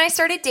 Dusty and I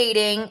started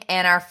dating,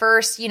 and our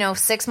first,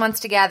 6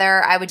 months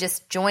together, I would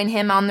just join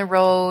him on the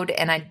road,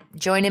 and I'd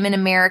join him in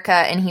America,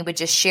 and he would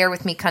just share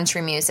with me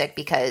country music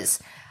because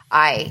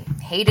I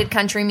hated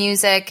country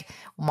music.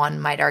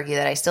 One might argue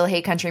that I still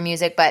hate country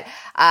music, but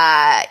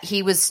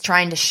he was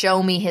trying to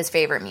show me his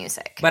favorite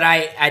music. But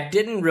I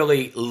didn't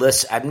really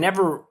listen. I've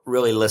never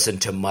really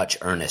listened to much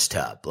Ernest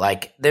Tubb.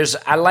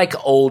 I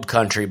like old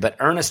country, but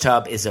Ernest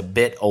Tubb is a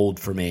bit old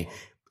for me.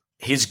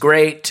 He's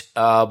great,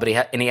 but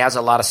he has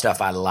a lot of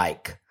stuff I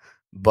like.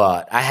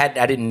 But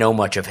I didn't know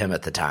much of him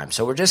at the time,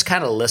 so we're just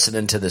kind of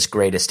listening to this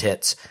greatest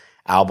hits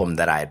album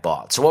that I had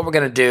bought. So what we're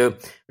gonna do,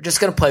 we're just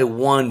gonna play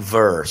one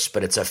verse,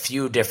 but it's a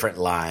few different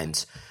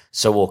lines.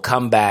 So we'll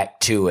come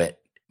back to it,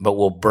 but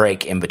we'll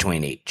break in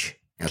between each.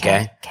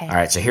 Okay? Okay. All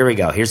right, so here we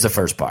go. Here's the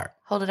first part.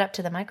 Hold it up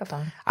to the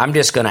microphone. I'm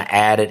just going to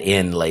add it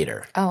in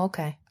later. Oh,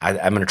 okay. I'm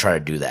going to try to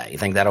do that. You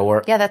think that'll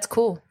work? Yeah, that's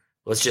cool.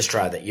 Let's just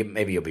try that.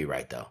 Maybe you'll be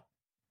right, though.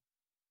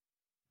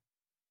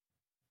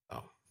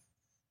 Oh.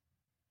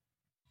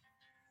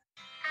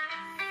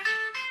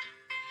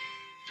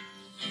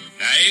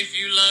 Now, if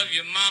you love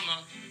your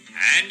mama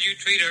and you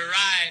treat her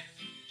right,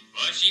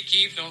 but she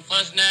keeps on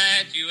fussing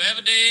at you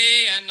every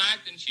day and night,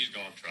 then she's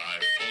gonna try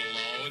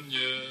full on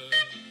you.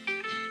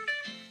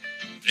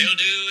 They'll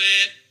do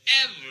it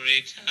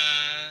every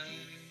time.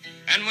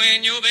 And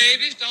when your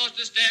baby starts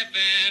to step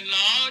in,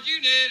 Lord,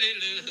 you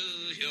nearly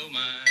lose your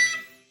mind.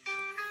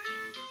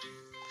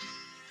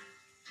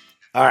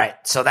 All right,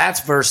 so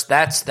that's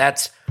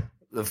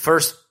the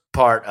first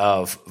part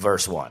of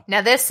verse 1.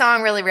 Now, this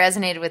song really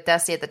resonated with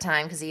Dusty at the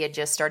time because he had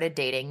just started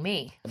dating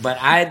me. But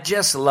I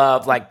just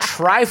love,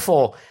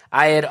 trifle.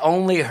 I had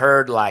only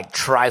heard,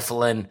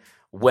 trifling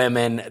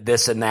women,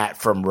 this and that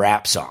from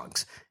rap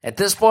songs. At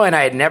this point,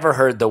 I had never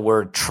heard the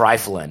word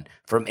trifling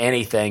from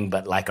anything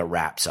but, a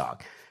rap song.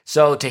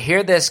 So to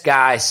hear this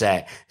guy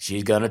say,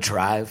 she's gonna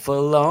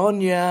trifle on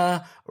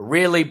ya,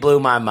 really blew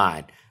my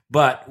mind.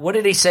 But what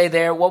did he say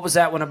there? What was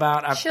that one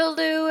about? She'll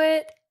do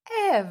it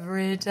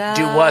every time.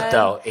 Do what,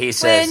 though? He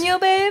says. When your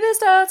baby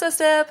starts a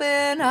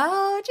stepping,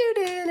 how'd you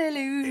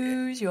nearly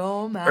lose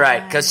your mind?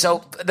 Right, because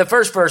so the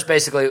first verse,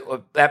 basically,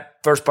 that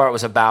first part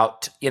was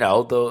about,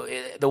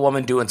 the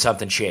woman doing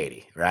something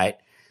shady, right?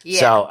 Yeah.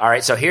 So, all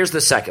right, so here's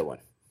the second one.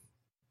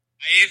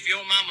 If your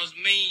mama's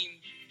mean,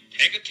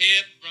 take a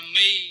tip from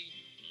me.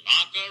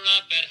 Lock her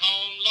up at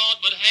home, Lord,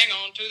 but hang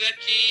on to that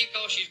key,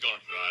 'cause she's gonna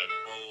try to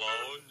pull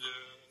on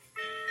you.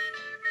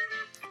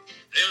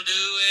 They'll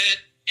do it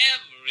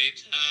every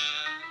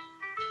time.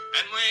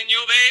 And when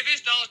your baby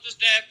starts to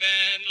step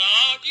in,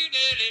 Lord, you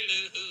nearly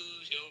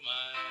lose your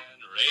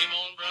mind. Rave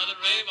on, brother,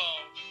 rave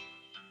on.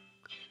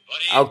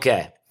 But if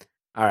Okay,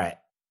 all right.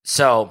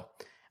 So,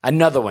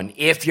 another one.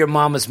 If your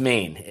mama's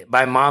mean.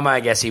 By mama, I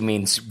guess he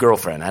means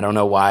girlfriend. I don't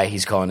know why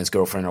he's calling his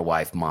girlfriend or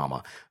wife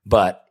mama.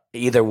 But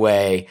either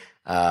way,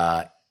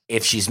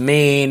 if she's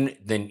mean,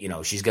 then,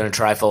 she's going to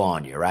trifle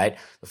on you, right?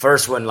 The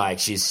first one, like,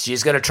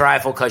 she's going to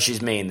trifle because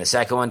she's mean. The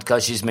second one,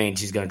 because she's mean,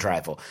 she's going to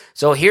trifle.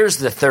 So here's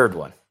the third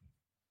one.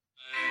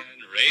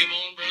 rave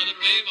on, brother,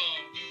 rave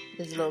on.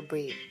 There's a little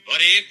breathe. But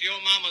if your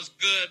mama's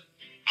good,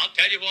 I'll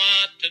tell you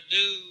what to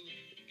do.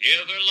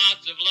 Give her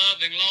lots of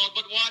loving, Lord,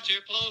 but watch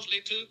her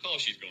closely, too,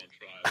 'cause she's going to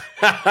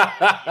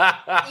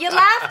try. You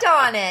laughed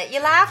on it.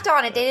 You laughed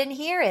on it. They didn't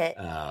hear it.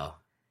 Oh.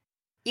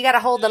 You got to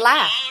hold the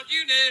laugh. Lord,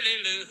 you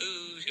nearly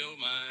lose your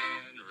mind.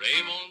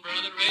 Rave on,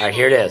 brother, rave All right,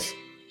 here it on. is.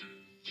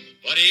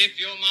 But if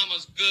your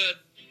mama's good,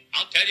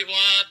 I'll tell you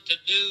what to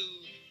do.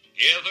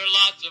 Give her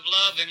lots of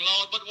loving,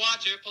 Lord, but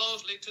watch her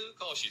closely, too,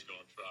 'cause she's going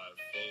to try to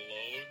pull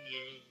on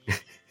you.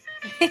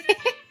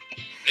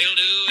 They'll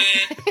do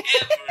it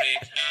every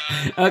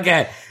time.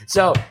 Okay,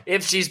 so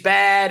if she's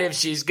bad, if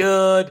she's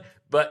good,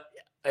 but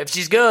if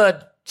she's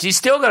good, she's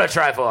still going to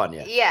trifle on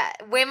you. Yeah,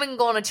 women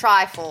going to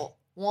trifle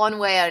one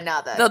way or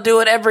another. They'll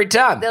do it every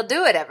time. They'll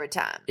do it every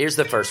time. Here's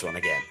the first one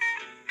again.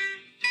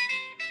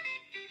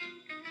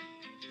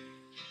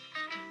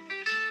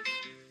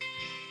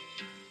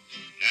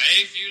 Now,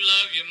 if you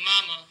love your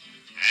mama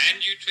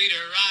and you treat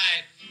her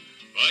right,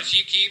 but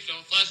she keeps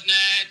on fussing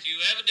at you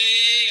every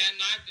day and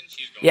night, then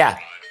she's going to Yeah,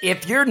 try.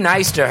 if you're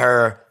nice to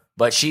her,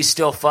 but she's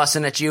still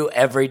fussing at you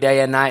every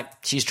day and night,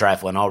 she's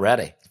trifling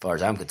already, as far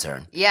as I'm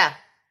concerned. Yeah.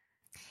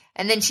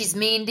 And then she's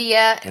mean to you.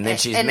 And then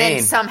she's and mean.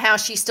 then somehow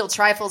she still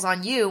trifles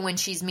on you when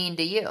she's mean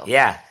to you.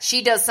 Yeah,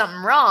 She does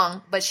something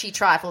wrong, but she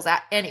trifles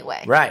out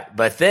anyway. right.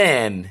 But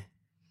then,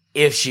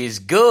 if she's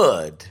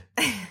good,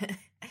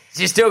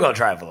 she's still going to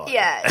trifle on you.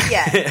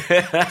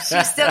 Yeah.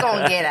 She's still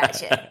going to get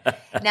at you.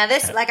 Now,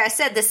 this, like I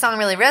said, this song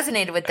really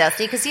resonated with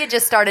Dusty because he had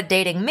just started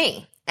dating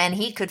me, and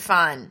he could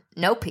find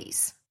no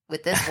peace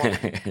with this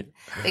woman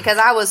because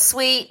I was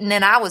sweet, and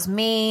then I was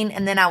mean,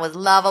 and then I was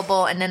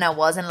lovable, and then I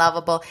wasn't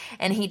lovable,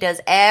 and he does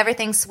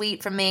everything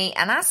sweet for me,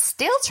 and I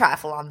still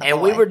trifle on the And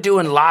boy. we were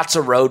doing lots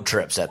of road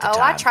trips at the Oh,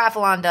 time. I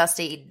trifle on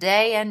Dusty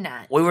day and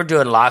night. We were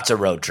doing lots of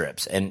road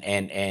trips, and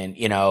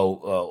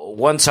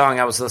one song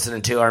I was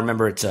listening to, I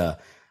remember it's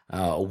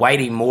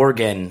Whitey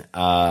Morgan.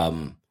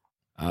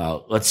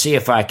 Let's see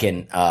if I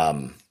can.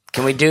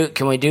 Can we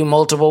do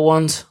multiple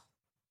ones?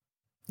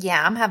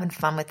 Yeah, I'm having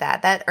fun with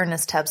that. That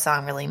Ernest Tubbs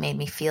song really made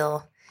me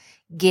feel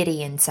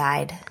giddy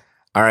inside.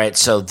 All right,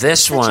 so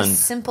this Such one, a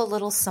simple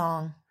little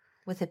song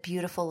with a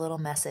beautiful little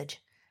message.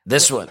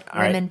 this one.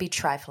 All Women right. be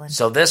trifling.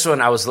 So this one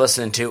I was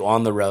listening to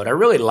on the road. I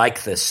really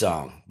like this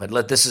song,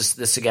 but this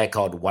is a guy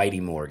called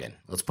Whitey Morgan.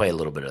 Let's play a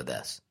little bit of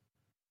this.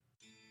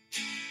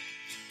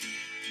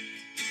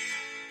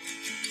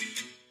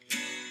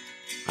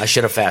 I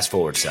should have fast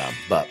forward some,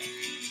 but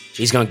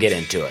he's going to get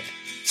into it.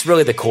 It's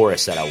really the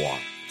chorus that I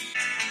want.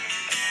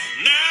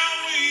 Now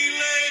we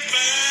lay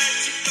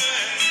back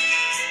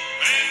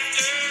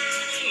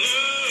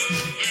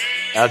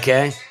to back.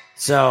 Okay?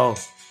 So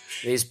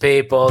these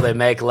people, they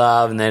make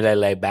love and then they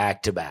lay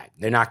back to back.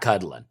 They're not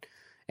cuddling.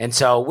 And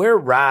so we're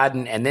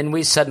riding, and then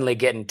we suddenly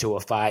get into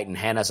a fight, and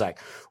Hannah's like,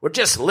 we're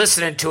just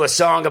listening to a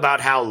song about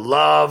how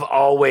love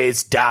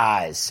always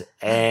dies.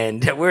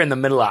 And we're in the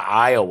middle of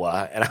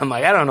Iowa, and I'm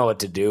like, I don't know what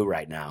to do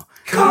right now.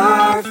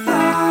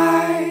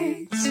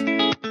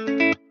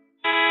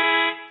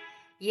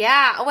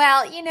 Yeah,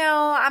 well,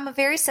 I'm a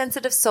very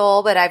sensitive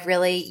soul, but I've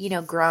really,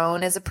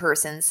 grown as a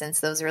person since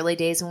those early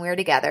days when we were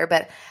together.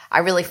 But I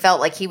really felt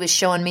like he was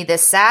showing me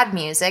this sad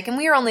music, and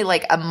we were only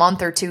like a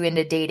month or two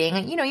into dating.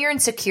 And, you're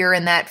insecure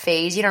in that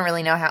phase. You don't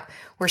really know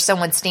where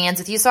someone stands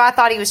with you. So I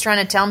thought he was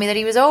trying to tell me that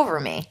he was over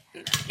me.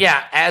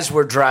 Yeah, as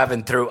we're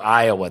driving through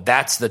Iowa,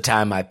 that's the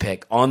time I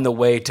pick. On the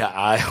way to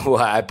Iowa,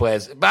 I play.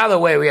 By the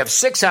way, we have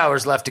 6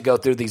 hours left to go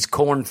through these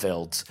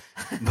cornfields.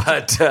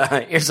 But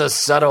here's a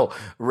subtle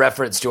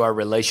reference to our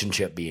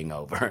relationship being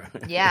over.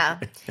 Yeah.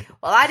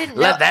 Well, I didn't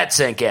know. Let that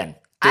sink in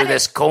through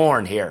this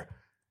corn here.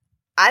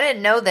 I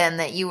didn't know then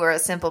that you were a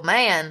simple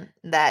man,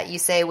 that you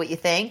say what you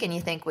think and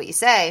you think what you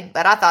say.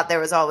 But I thought there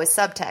was always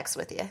subtext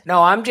with you.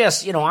 No, I'm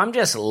just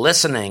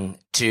listening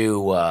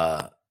to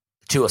a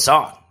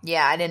song.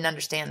 Yeah, I didn't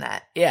understand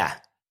that. Yeah.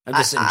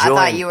 I'm just I enjoying.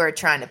 thought you were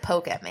trying to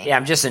poke at me. Yeah,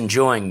 I'm just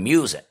enjoying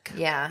music.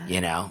 Yeah.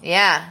 You know?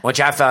 Yeah. Which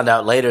I found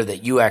out later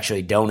that you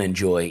actually don't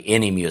enjoy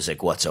any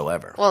music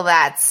whatsoever. Well,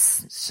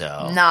 that's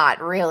So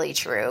not really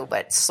true,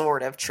 but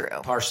sort of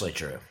true. partially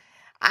true.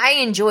 I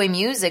enjoy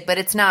music, but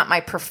it's not my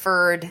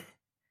preferred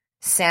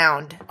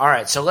sound. All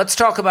right, so let's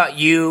talk about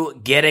you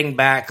getting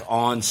back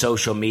on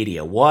social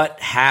media. What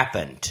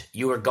happened?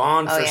 You were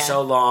gone for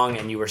so long,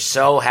 and you were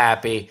so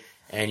happy,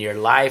 and your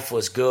life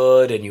was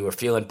good, and you were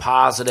feeling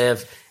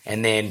positive,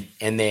 and then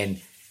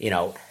you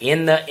know,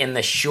 in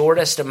the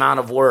shortest amount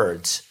of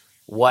words,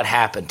 what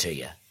happened to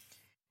you?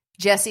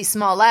 Jesse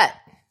Smollett.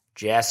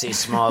 Jesse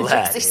Smollett.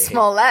 Jesse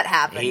Smollett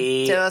happened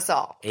to us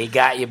all. He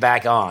got you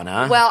back on,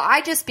 huh? Well,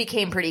 I just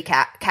became pretty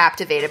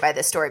captivated by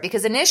this story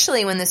because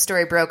initially when this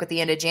story broke at the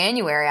end of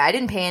January, I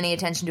didn't pay any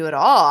attention to it at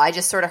all. I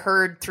just sort of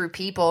heard through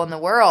people in the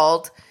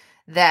world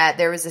that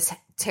there was this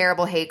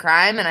terrible hate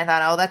crime, and I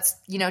thought, oh, that's,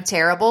 you know,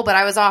 terrible, but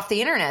I was off the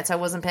internet, so I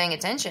wasn't paying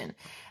attention.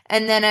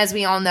 And then as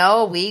we all know,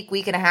 a week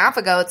and a half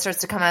ago, it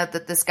starts to come out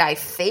that this guy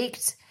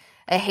faked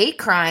a hate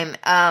crime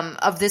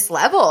of this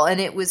level,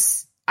 and it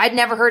was... I'd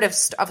never heard of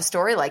a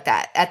story like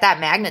that at that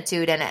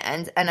magnitude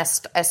and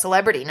a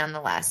celebrity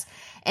nonetheless.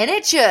 And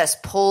it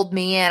just pulled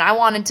me in. I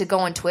wanted to go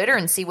on Twitter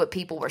and see what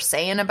people were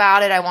saying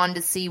about it. I wanted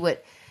to see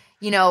what,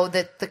 you know,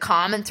 the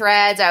comment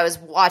threads. I was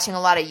watching a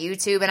lot of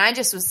YouTube, and I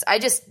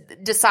just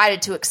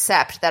decided to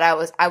accept that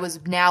I was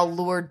now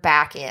lured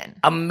back in.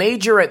 A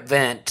major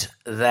event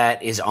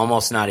that is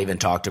almost not even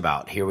talked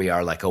about. Here we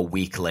are like a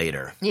week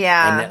later.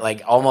 Yeah. And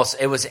like almost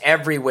it was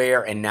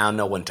everywhere, and now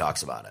no one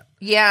talks about it.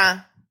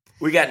 Yeah.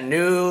 We got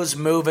news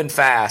moving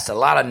fast, a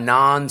lot of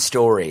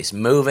non-stories,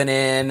 moving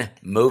in,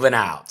 moving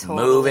out,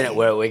 moving it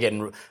where we're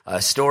getting a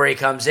story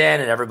comes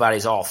in and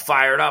everybody's all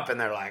fired up and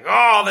they're like,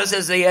 oh, this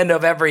is the end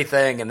of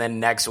everything. And then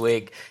next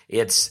week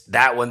it's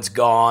that one's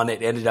gone.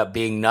 It ended up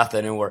being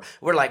nothing. And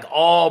we're like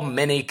all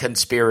mini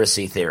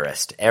conspiracy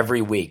theorists.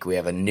 Every week we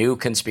have a new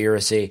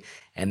conspiracy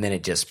and then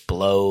it just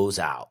blows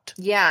out.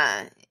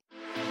 Yeah.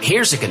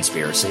 Here's a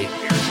conspiracy.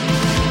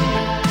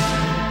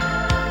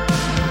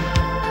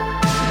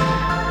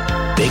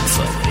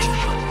 Bigfoot.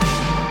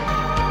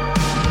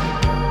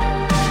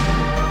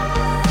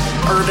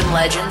 Urban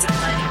legends.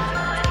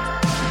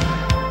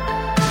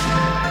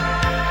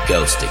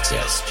 Ghosts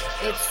exist.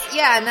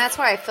 Yeah, and that's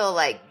why I feel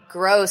like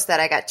gross that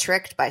I got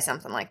tricked by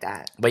something like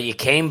that. But you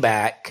came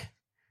back.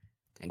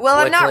 Well,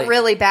 I'm not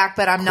really back,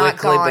 but I'm not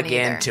gone quickly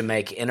began either. to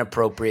make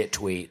inappropriate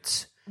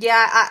tweets.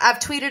 Yeah, I've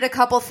tweeted a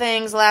couple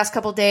things the last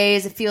couple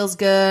days. It feels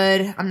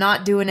good. I'm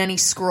not doing any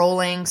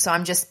scrolling, so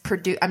I'm just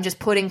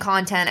putting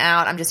content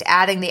out. I'm just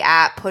adding the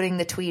app, putting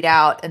the tweet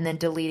out, and then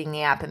deleting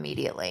the app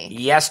immediately.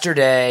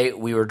 Yesterday,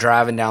 we were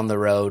driving down the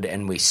road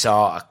and we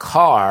saw a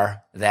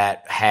car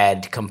that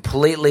had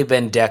completely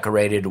been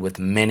decorated with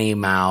Minnie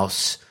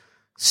Mouse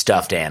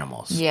stuffed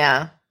animals.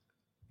 Yeah.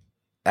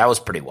 That was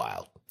pretty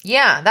wild.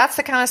 Yeah, that's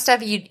the kind of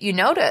stuff you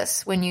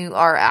notice when you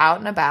are out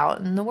and about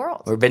in the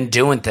world. We've been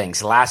doing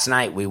things. Last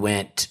night, we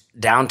went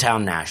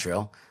downtown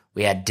Nashville.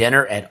 We had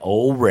dinner at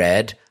Old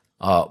Red,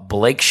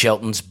 Blake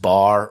Shelton's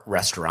bar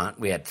restaurant.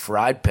 We had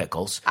fried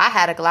pickles. I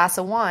had a glass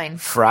of wine.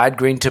 Fried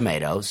green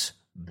tomatoes,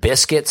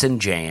 biscuits and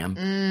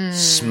jam,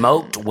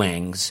 smoked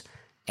wings,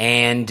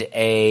 and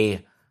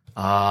a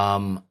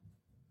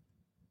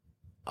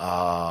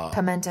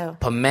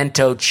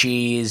pimento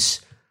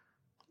cheese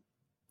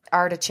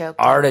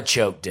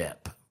artichoke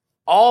dip.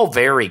 All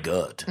very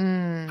good.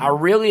 I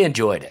really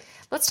enjoyed it.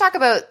 Let's talk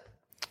about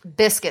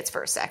biscuits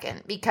for a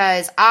second,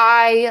 because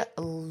I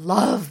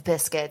love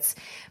biscuits,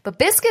 but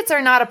biscuits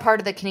are not a part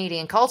of the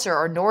Canadian culture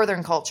or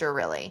Northern culture,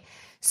 really.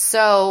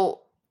 So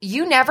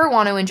you never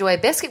want to enjoy a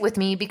biscuit with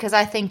me because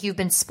I think you've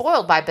been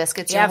spoiled by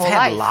biscuits your whole life.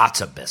 I've had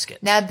lots of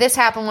biscuits. Now, this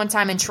happened one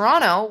time in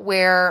Toronto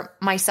where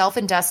myself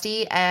and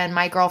Dusty and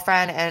my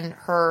girlfriend and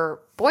her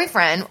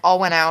boyfriend all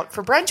went out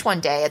for brunch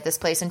one day at this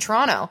place in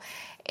Toronto.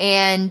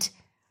 And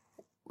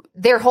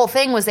their whole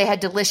thing was they had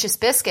delicious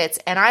biscuits,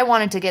 and I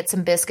wanted to get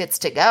some biscuits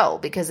to go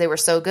because they were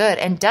so good.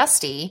 And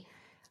Dusty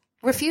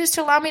refused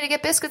to allow me to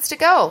get biscuits to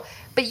go.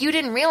 But you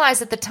didn't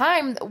realize at the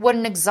time what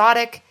an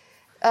exotic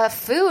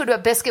food a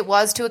biscuit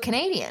was to a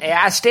Canadian. Hey,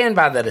 I stand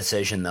by the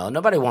decision, though.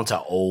 Nobody wants an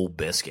old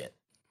biscuit.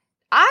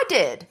 I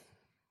did.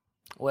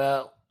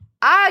 Well,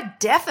 I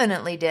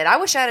definitely did. I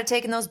wish I had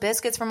taken those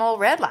biscuits from Old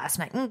Red last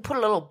night. Put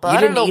a little butter,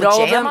 you didn't a little eat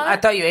all of jam them? on it. I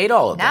thought you ate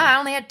all of them. Nah, I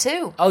only had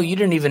 2. Oh, you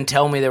didn't even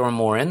tell me there were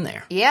more in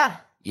there. Yeah.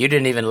 You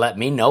didn't even let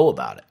me know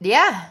about it.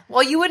 Yeah.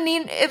 Well, you wouldn't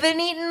even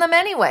eaten them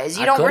anyways.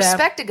 You don't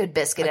respect a good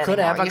biscuit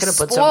anymore. You're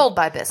spoiled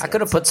by biscuits. I could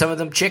have put some of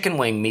them chicken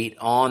wing meat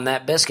on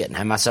that biscuit and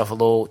had myself a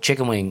little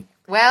chicken wing.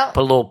 Well,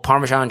 put a little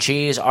Parmesan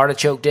cheese,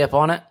 artichoke dip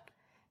on it.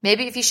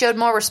 Maybe if you showed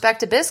more respect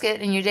to biscuit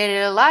in your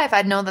day-to-day life,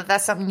 I'd know that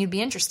that's something you'd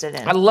be interested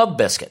in. I love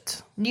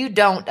biscuits. You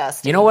don't,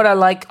 Dusty. You know what I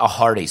like? A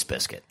Hardee's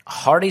biscuit. A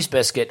Hardee's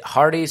biscuit,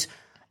 Hardee's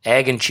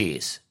egg and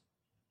cheese.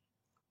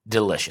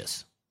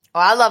 Delicious. Oh,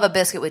 I love a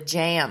biscuit with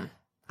jam.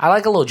 I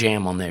like a little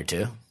jam on there,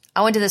 too.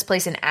 I went to this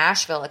place in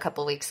Asheville a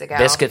couple weeks ago.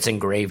 Biscuits and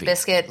gravy.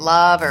 Biscuit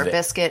Love or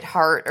Biscuit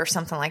Heart or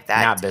something like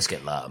that. Not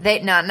Biscuit Love.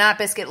 Not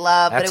Biscuit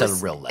Love. That's but it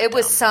was, a real letdown. It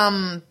was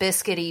some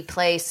biscuity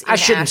place in I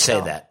shouldn't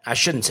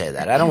Asheville. say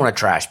that. I don't want to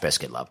trash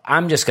Biscuit Love.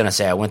 I'm just going to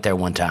say I went there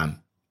one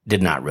time,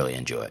 did not really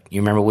enjoy it.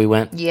 You remember we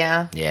went?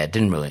 Yeah. Yeah, it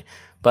didn't really.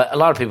 But a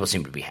lot of people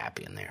seem to be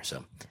happy in there.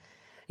 So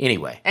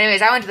anyway.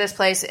 Anyways, I went to this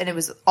place and it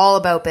was all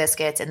about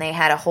biscuits, and they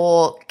had a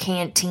whole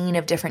canteen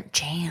of different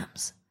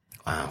jams.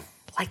 Wow.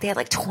 Like they had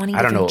like 20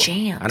 I don't different know.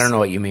 jams. I don't know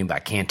what you mean by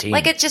canteen.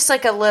 Like it's just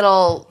like a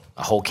little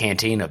a whole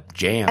canteen of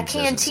jams. a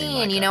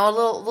canteen, a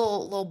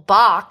little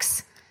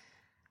box,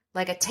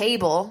 like a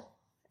table,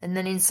 and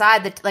then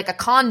inside like a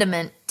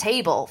condiment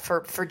table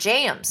for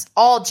jams,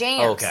 all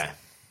jams. Okay.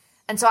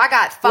 And so I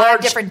got 5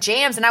 Large- different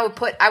jams, and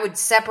I would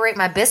separate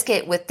my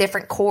biscuit with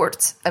different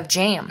quarts of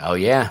jam. Oh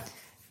yeah.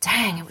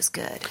 Dang, it was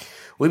good.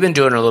 We've been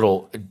doing a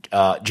little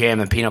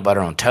jam and peanut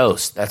butter on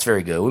toast. That's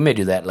very good. We may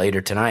do that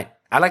later tonight.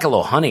 I like a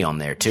little honey on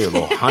there too. A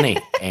little honey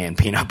and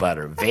peanut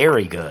butter.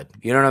 Very good.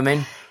 You know what I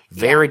mean?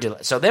 Very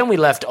delicious. So then we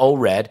left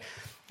Old Red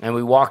and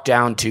we walked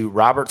down to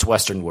Robert's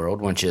Western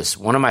World, which is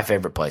one of my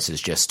favorite places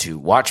just to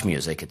watch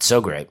music. It's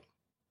so great.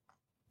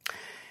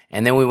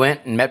 And then we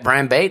went and met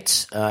Brian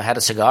Bates, had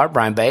a cigar.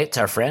 Brian Bates,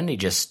 our friend, he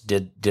just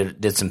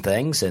did some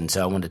things. And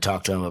so I wanted to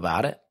talk to him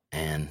about it,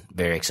 and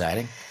very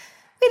exciting.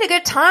 We had a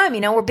good time.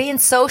 We're being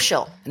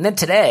social. And then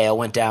today I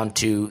went down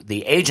to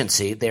the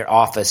agency, their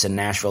office in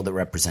Nashville that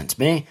represents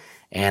me.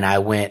 And I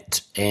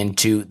went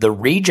into the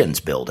Regions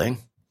building,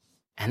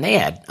 and they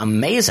had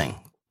amazing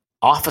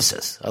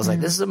offices. I was like,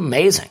 this is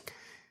amazing.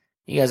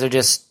 You guys are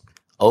just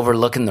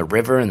overlooking the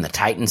river and the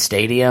Titan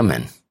Stadium,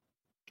 and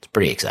it's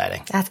pretty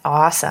exciting. That's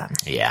awesome.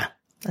 Yeah.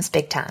 That's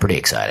big time. Pretty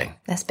exciting.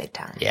 That's big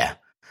time. Yeah.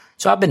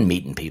 So I've been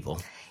meeting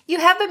people. You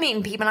have been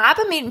meeting people, and I've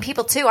been meeting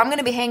people too. I'm going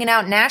to be hanging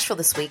out in Nashville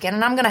this weekend,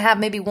 and I'm going to have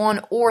maybe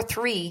 1 or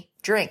 3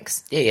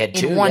 drinks. Yeah, you had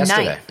 2 in one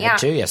yesterday. night. You had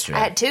 2 yesterday.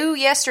 I had 2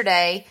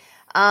 yesterday,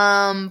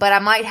 but I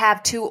might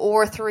have 2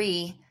 or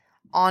 3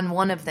 on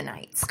one of the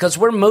nights. Because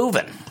we're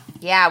moving.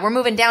 Yeah, we're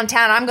moving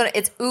downtown.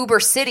 It's Uber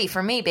City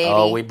for me, baby.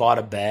 Oh, we bought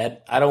a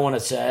bed. I don't want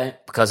to say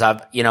because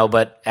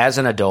but as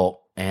an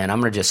adult, and I'm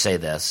going to just say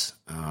this,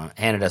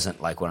 Hannah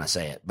doesn't like when I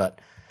say it, but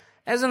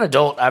as an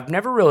adult, I've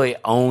never really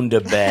owned a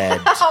bed.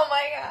 Oh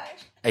my gosh.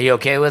 Are you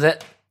okay with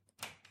it?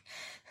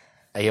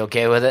 Are you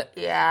okay with it?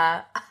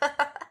 Yeah.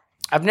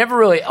 I've never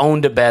really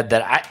owned a bed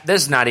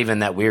this is not even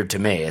that weird to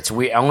me. It's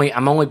weird.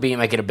 I'm only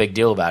making a big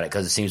deal about it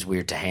because it seems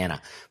weird to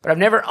Hannah. But I've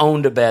never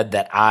owned a bed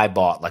that I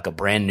bought, like a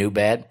brand new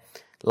bed.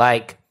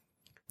 Like,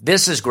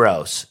 this is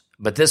gross,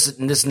 but this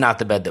is not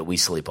the bed that we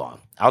sleep on.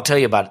 I'll tell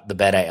you about the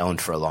bed I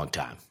owned for a long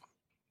time.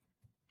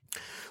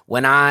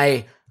 When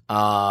I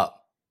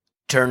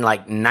turned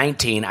like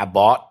 19, I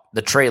bought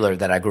the trailer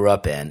that I grew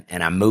up in,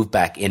 and I moved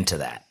back into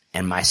that.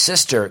 And my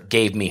sister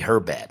gave me her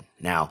bed.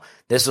 Now,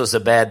 this was a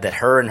bed that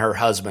her and her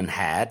husband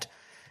had,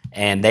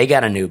 and they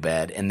got a new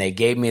bed, and they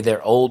gave me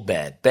their old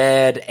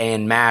bed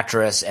and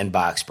mattress and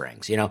box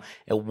springs. It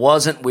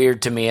wasn't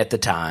weird to me at the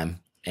time,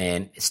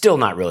 and it's still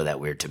not really that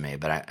weird to me,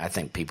 but I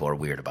think people are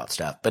weird about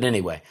stuff. But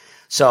anyway,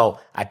 so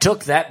I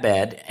took that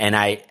bed, and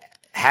I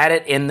had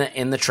it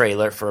in the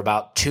trailer for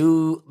about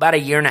a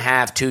year and a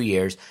half, 2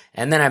 years,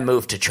 and then I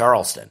moved to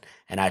Charleston,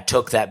 and I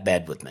took that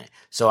bed with me.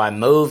 So I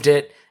moved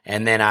it,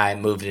 and then I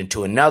moved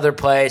into another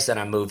place, and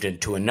I moved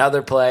into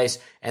another place,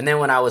 and then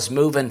when I was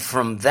moving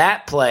from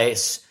that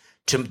place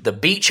to the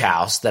beach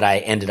house that I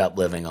ended up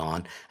living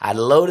on, I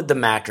loaded the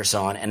mattress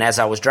on, and as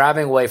I was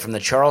driving away from the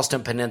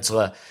Charleston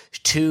Peninsula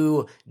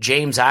to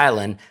James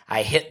Island,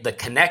 I hit the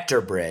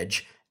connector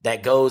bridge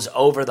that goes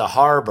over the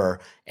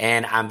harbor,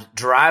 and I'm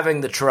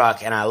driving the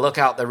truck, and I look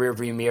out the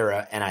rearview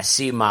mirror, and I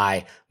see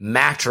my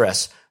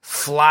mattress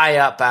fly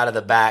up out of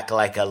the back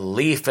like a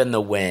leaf in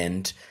the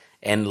wind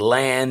and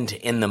land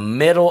in the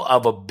middle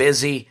of a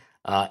busy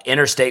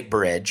interstate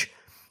bridge.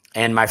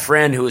 And my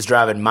friend who was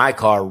driving my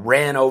car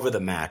ran over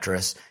the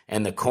mattress,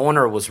 and the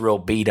corner was real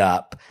beat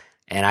up.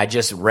 And I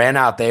just ran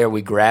out there.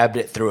 We grabbed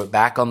it, threw it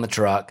back on the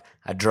truck.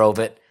 I drove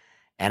it,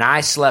 and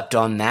I slept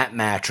on that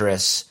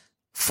mattress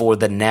for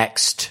the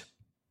next,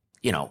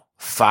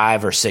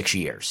 5 or 6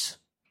 years.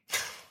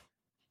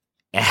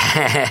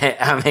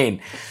 I mean,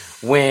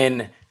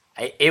 when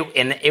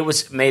it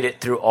was made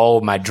it through all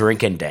of my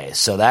drinking days.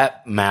 So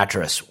that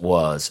mattress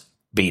was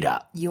beat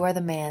up. You are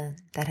the man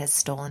that has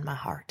stolen my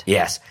heart.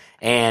 Yes.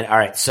 And all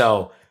right,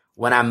 so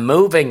when I'm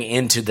moving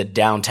into the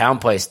downtown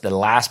place, the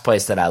last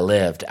place that I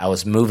lived, I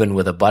was moving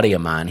with a buddy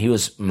of mine. He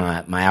was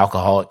my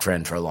alcoholic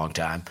friend for a long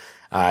time.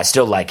 I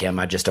still like him.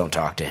 I just don't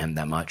talk to him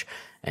that much.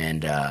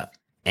 And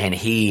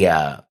he,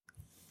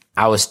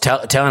 I was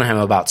telling him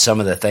about some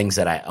of the things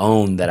that I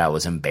owned that I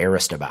was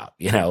embarrassed about,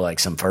 like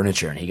some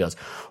furniture. And he goes,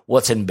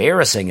 what's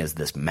embarrassing is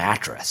this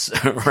mattress,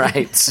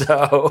 right?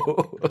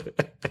 So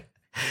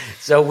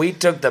we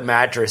took the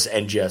mattress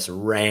and just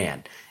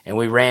ran. And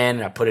we ran,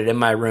 and I put it in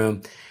my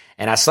room.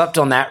 And I slept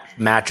on that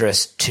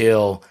mattress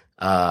till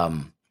I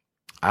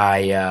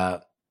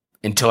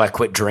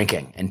quit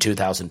drinking in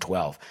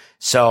 2012.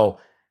 So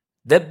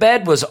The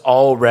bed was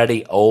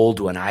already old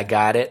when I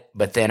got it,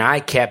 but then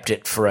I kept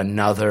it for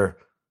another,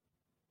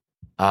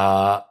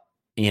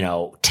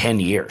 10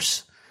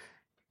 years.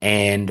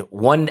 And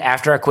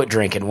after I quit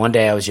drinking, one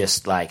day I was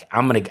just like,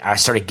 I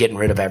started getting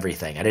rid of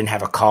everything. I didn't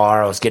have a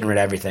car. I was getting rid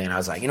of everything. And I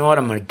was like, you know what?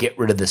 I'm going to get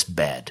rid of this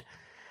bed.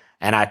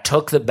 And I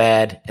took the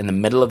bed in the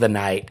middle of the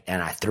night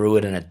and I threw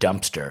it in a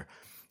dumpster.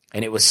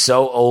 And it was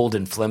so old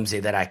and flimsy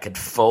that I could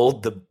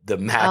fold the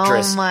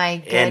mattress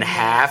in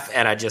half,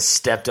 and I just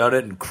stepped on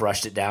it and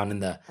crushed it down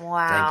in the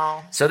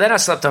thing. So then I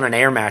slept on an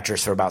air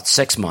mattress for about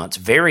 6 months,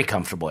 very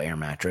comfortable air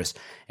mattress.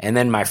 And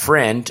then my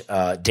friend,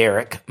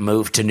 Derek,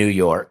 moved to New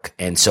York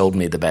and sold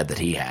me the bed that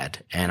he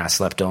had, and I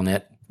slept on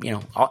it.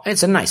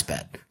 It's a nice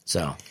bed.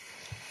 So,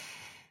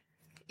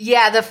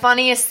 yeah, the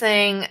funniest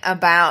thing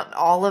about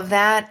all of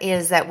that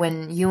is that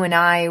when you and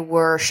I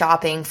were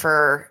shopping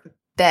for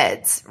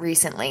beds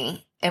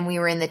recently, and we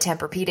were in the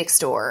Tempur-Pedic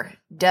store,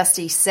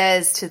 Dusty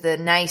says to the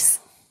nice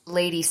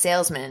lady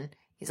salesman,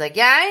 he's like,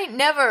 yeah, I ain't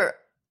never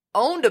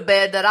owned a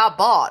bed that I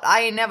bought.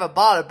 I ain't never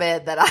bought a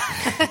bed that I...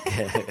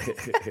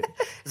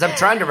 Because I'm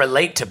trying to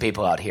relate to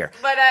people out here.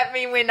 But I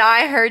mean, when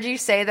I heard you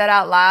say that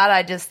out loud,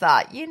 I just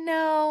thought,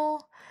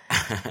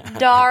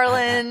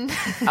 darling.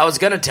 I was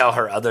going to tell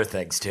her other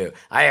things, too.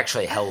 I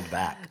actually held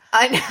back.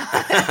 I know.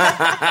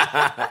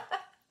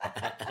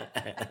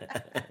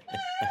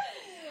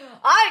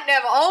 I ain't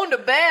never owned a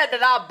bed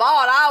that I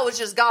bought. I always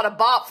just got a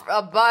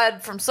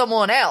bed from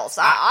someone else.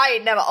 I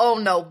ain't never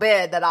owned no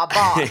bed that I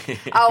bought.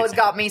 I always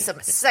got me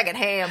some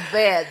secondhand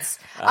beds.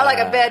 I like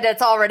a bed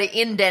that's already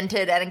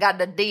indented and got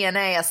the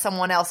DNA of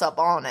someone else up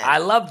on it. I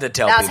love to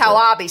tell that's people.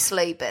 That's how I be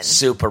sleeping.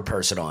 Super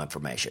personal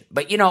information.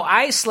 But,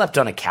 I slept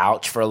on a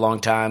couch for a long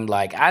time.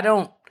 Like,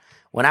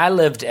 when I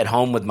lived at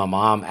home with my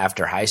mom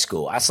after high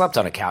school, I slept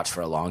on a couch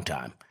for a long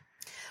time.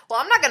 Well,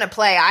 I'm not going to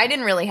play. I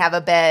didn't really have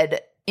a bed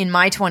in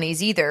my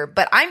 20s either,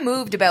 but I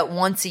moved about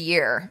once a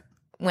year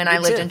when I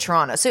lived in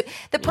Toronto. So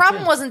the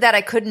problem wasn't that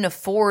I couldn't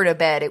afford a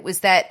bed. It was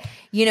that,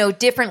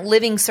 different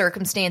living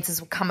circumstances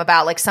would come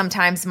about. Like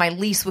sometimes my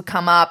lease would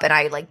come up and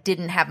I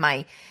didn't have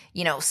my,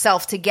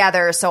 self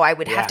together. So I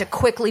would have to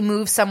quickly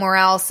move somewhere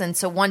else. And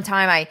so one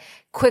time I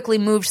quickly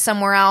moved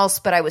somewhere else,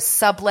 but I was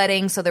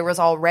subletting. So there was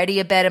already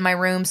a bed in my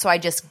room. So I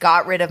just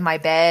got rid of my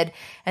bed.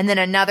 And then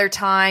another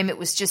time it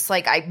was just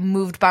like I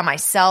moved by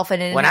myself and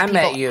didn't have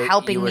people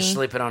helping me. You were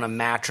sleeping on a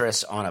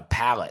mattress on a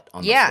pallet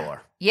on the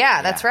floor.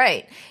 Yeah, that's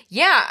right.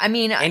 Yeah, I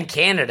mean... In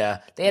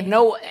Canada, they had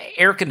no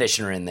air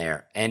conditioner in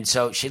there. And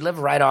so she lived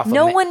right off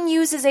No one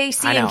uses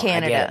AC in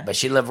Canada. I get it, but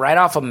she lived right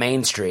off of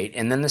Main Street.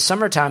 And then the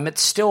summertime,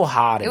 it's still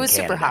hot in Canada. It was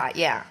super hot,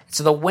 yeah.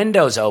 So the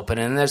window's open,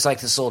 and there's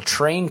like this little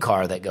train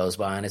car that goes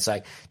by, and it's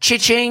like,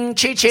 chi-ching,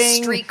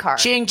 chi-ching. Streetcar.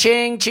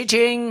 Ching-ching,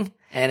 chi-ching.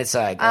 And it's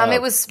like...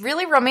 It was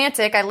really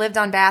romantic. I lived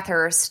on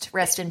Bathurst.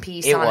 Rest in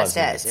peace, honest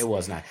Eds. It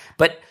was nice.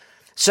 But,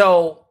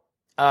 so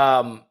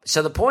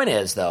the point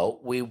is, though,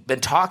 we've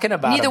been talking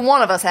about... Neither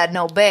one of us had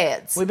no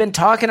beds. We've been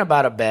talking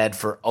about a bed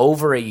for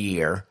over a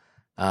year,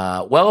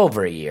 well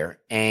over a year,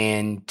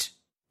 and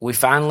we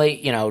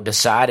finally,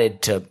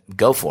 decided to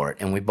go for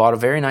it, and we bought a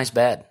very nice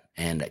bed,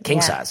 and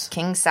king size.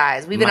 King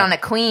size. We've been on a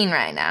queen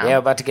right now. Yeah,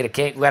 about to get a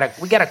king.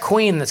 We got a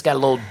queen that's got a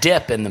little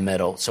dip in the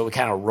middle, so we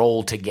kind of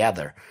roll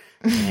together.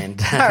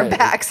 And our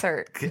backs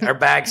hurt. Our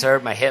backs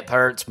hurt. My hip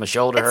hurts. My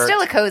shoulder hurts. It's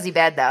still a cozy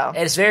bed, though.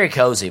 It's very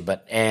cozy,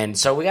 and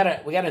so we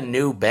got a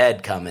new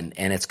bed coming,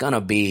 and it's gonna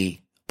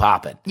be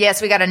popping.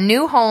 Yes, we got a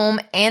new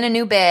home and a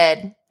new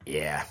bed.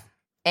 Yeah,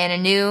 and a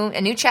new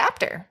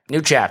chapter.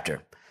 New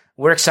chapter.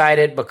 We're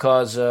excited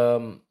because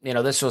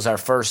this was our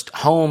first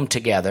home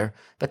together,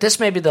 but this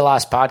may be the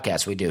last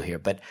podcast we do here.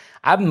 But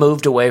I've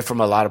moved away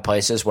from a lot of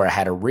places where I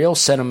had a real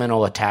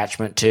sentimental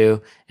attachment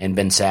to, and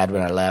been sad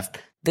when I left.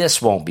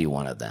 This won't be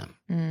one of them.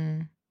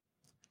 I'm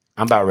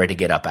about ready to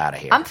get up out of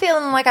here. I'm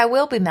feeling like I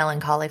will be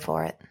melancholy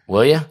for it.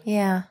 Will you?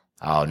 Yeah.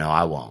 Oh, no,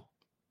 I won't.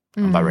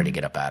 I'm about ready to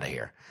get up out of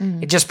here.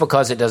 Just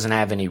because it doesn't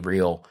have any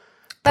real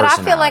But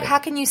I feel like, how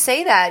can you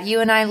say that? You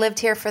and I lived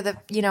here for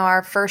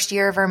our first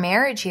year of our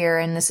marriage here,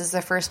 and this is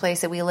the first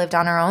place that we lived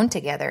on our own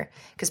together.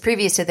 Because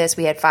previous to this,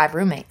 we had 5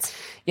 roommates.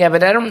 Yeah,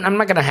 but I'm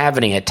not going to have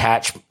any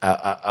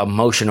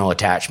emotional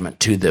attachment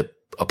to the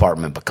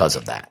apartment because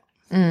of that.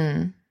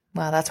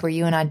 Well, that's where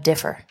you and I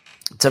differ.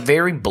 It's a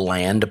very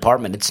bland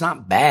apartment. It's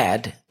not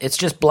bad. It's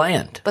just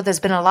bland. But there's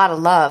been a lot of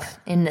love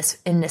in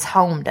this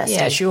home, Dusty.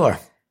 Yeah, sure.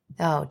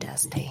 Oh,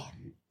 Dusty.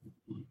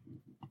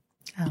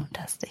 Oh,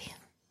 Dusty.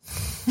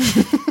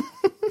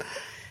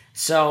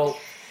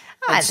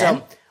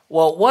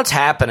 Well, what's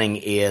happening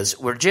is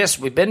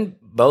we've been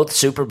both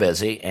super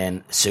busy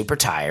and super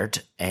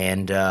tired,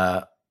 and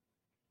but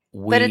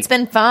it's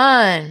been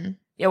fun.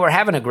 Yeah, we're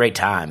having a great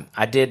time.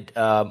 I did.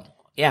 I'm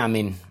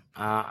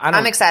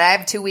excited. I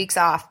have 2 weeks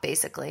off,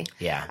 basically.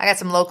 Yeah. I got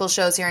some local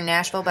shows here in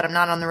Nashville, but I'm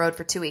not on the road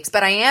for 2 weeks.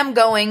 But I am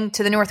going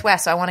to the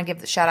Northwest, so I want to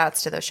give the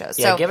shout-outs to those shows.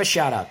 Yeah, so give a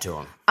shout-out to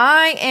them.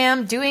 I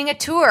am doing a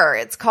tour.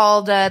 It's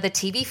called the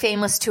TV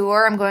Fameless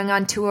Tour. I'm going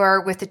on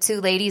tour with the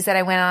 2 ladies that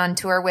I went on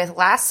tour with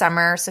last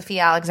summer,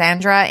 Sophia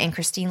Alexandra and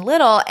Christine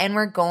Little, and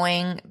we're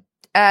going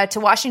to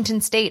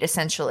Washington State,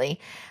 essentially.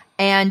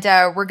 And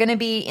we're going to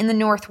be in the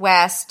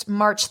Northwest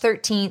March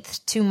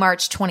 13th to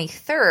March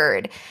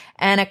 23rd.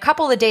 And a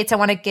couple of the dates I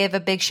want to give a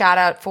big shout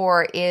out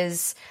for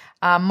is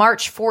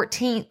March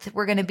 14th,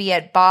 we're going to be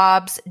at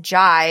Bob's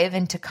Jive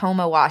in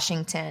Tacoma,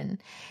 Washington.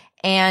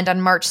 And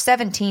on March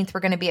 17th,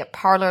 we're going to be at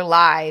Parlor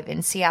Live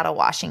in Seattle,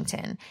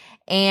 Washington.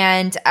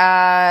 And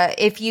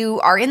if you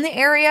are in the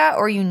area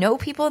or you know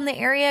people in the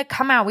area,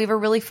 come out. We have a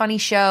really funny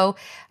show.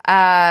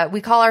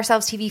 We call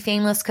ourselves TV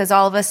Fameless because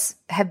all of us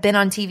have been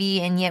on TV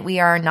and yet we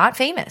are not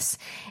famous.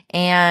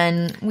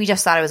 And we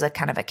just thought it was a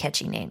kind of a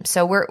catchy name.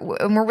 So we're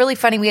really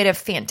funny. We had a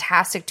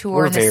fantastic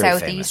tour in the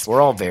Southeast. Famous. We're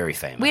all very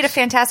famous. We had a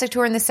fantastic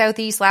tour in the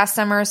Southeast last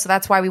summer, so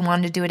that's why we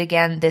wanted to do it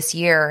again this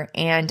year.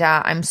 And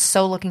I'm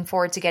so looking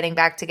forward to getting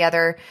back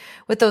together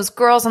with those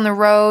girls on the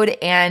road.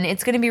 And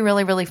it's going to be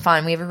really, really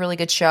fun. We have a really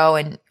good show,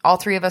 and all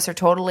three of us are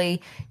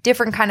totally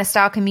different kind of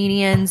style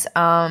comedians.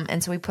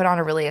 And so we put on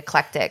a really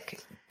eclectic,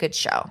 good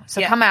show.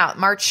 So come out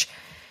March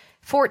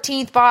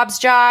 14th, Bob's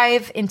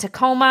Jive in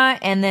Tacoma,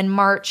 and then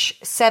March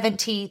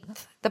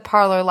 17th, the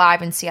Parlor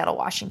Live in Seattle,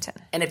 Washington.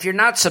 And if you're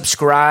not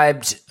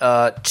subscribed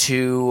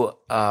to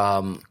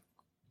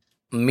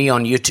me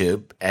on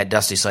YouTube at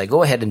Dusty Slay,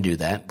 go ahead and do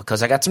that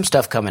because I got some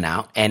stuff coming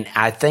out. And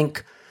I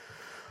think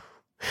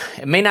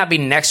it may not be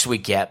next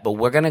week yet, but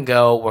we're going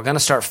to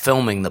start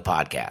filming the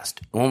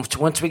podcast.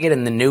 Once we get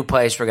in the new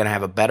place, we're going to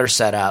have a better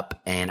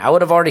setup. And I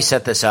would have already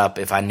set this up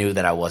if I knew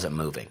that I wasn't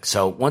moving.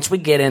 So once we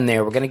get in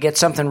there, we're going to get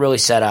something really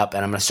set up,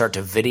 and I'm going to start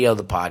to video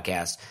the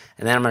podcast,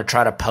 and then I'm going to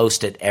try to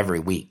post it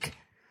every week.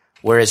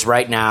 Whereas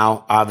right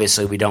now,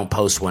 obviously, we don't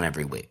post one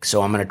every week.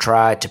 So I'm going to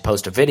try to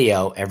post a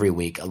video every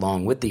week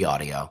along with the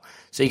audio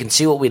so you can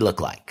see what we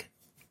look like.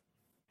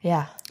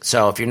 Yeah.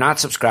 So if you're not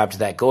subscribed to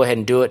that, go ahead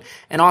and do it.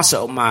 And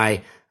also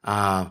my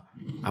I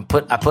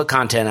put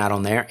content out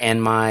on there,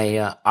 and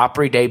my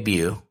Opry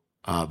debut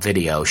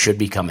video should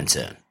be coming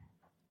soon.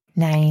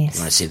 Nice.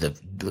 You want to see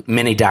the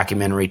mini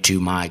documentary to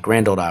my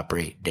Grand Ole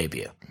Opry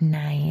debut.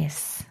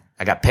 Nice.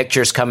 I got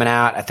pictures coming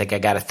out. I think I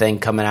got a thing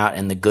coming out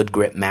in the Good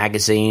Grip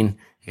magazine.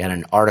 I got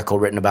an article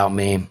written about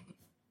me.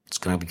 It's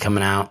going to be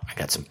coming out. I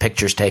got some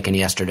pictures taken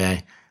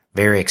yesterday.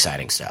 Very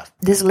exciting stuff.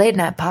 This late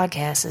night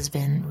podcast has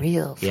been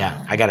real fun.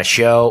 Yeah, I got a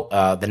show,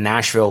 the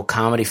Nashville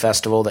Comedy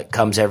Festival that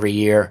comes every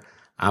year.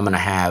 I'm going to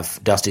have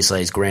Dusty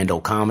Slay's Grand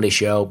Ole Comedy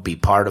Show be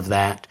part of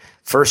that.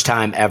 First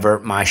time ever,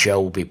 my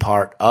show will be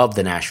part of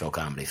the Nashville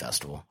Comedy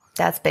Festival.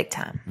 That's big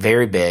time.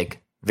 Very big,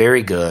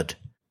 very good.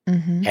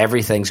 Mm-hmm.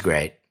 Everything's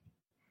great.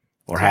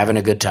 We're having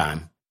a good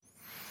time.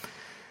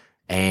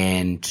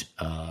 And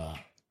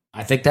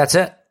I think that's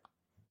it.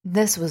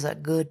 This was a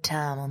good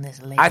time on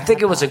this late I think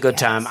night it was a good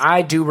podcast. time.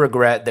 I do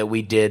regret that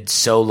we did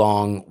so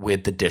long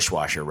with the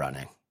dishwasher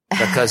running.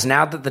 Because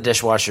now that the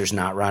dishwasher's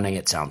not running,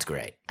 it sounds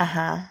great.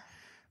 Uh-huh.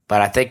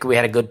 But I think we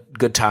had a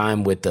good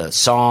time with the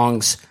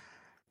songs.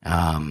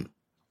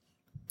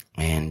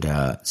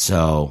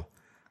 So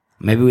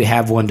maybe we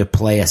have one to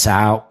play us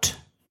out.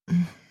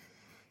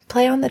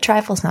 Play on the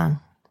trifle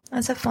song.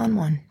 That's a fun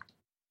one.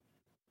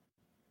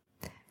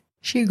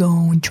 She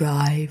gon'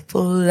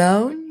 trifle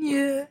on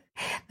you.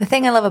 The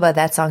thing I love about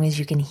that song is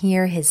you can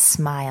hear his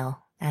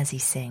smile as he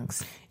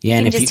sings. Yeah, You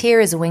and can if just you, hear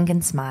his wink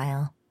and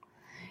smile.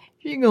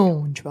 She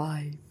gon'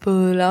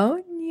 trifle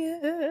on you.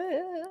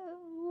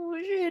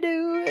 She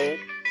do it.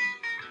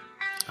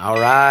 all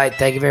right,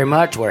 thank you very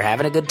much. We're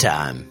having a good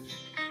time.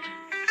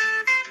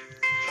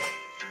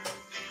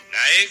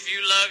 Now if you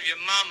love your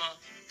mama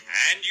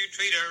and you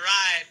treat her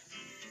right,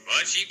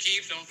 but she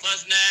keeps on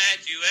fussing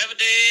at you every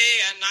day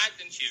and night,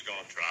 then she's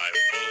gonna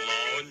trifle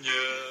on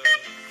you.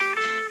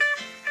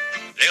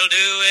 They'll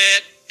do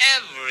it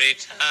every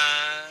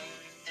time.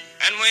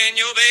 And when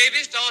your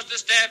baby starts to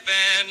step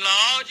in,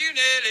 Lord, you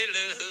nearly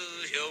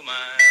lose your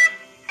mind.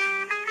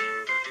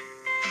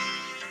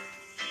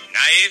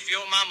 Now if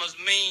your mama's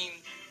mean,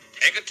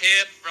 take a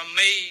tip from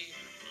me.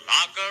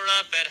 Lock her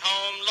up at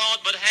home, Lord,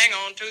 but hang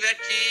on to that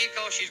key,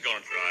 'cause she's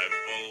gonna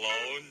trifle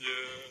on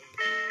you.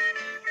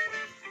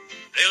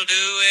 They'll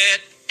do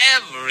it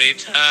every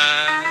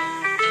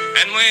time.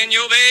 And when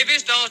your baby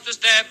starts to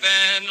step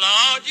in,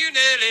 Lord, you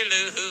nearly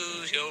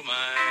lose your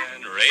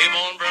mind. Rave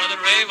on, brother,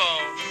 rave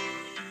on.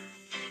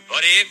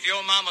 But if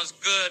your mama's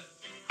good,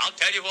 I'll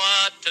tell you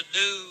what to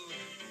do.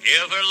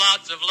 Give her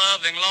lots of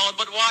loving, Lord,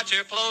 but watch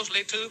her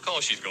closely, too,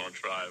 'cause she's gonna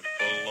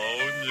trifle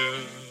on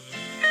you.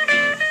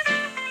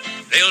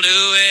 They'll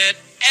do it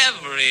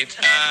every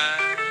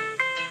time.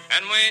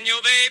 And when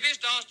your baby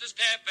starts to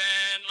step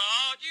in,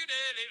 Lord, you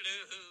nearly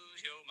lose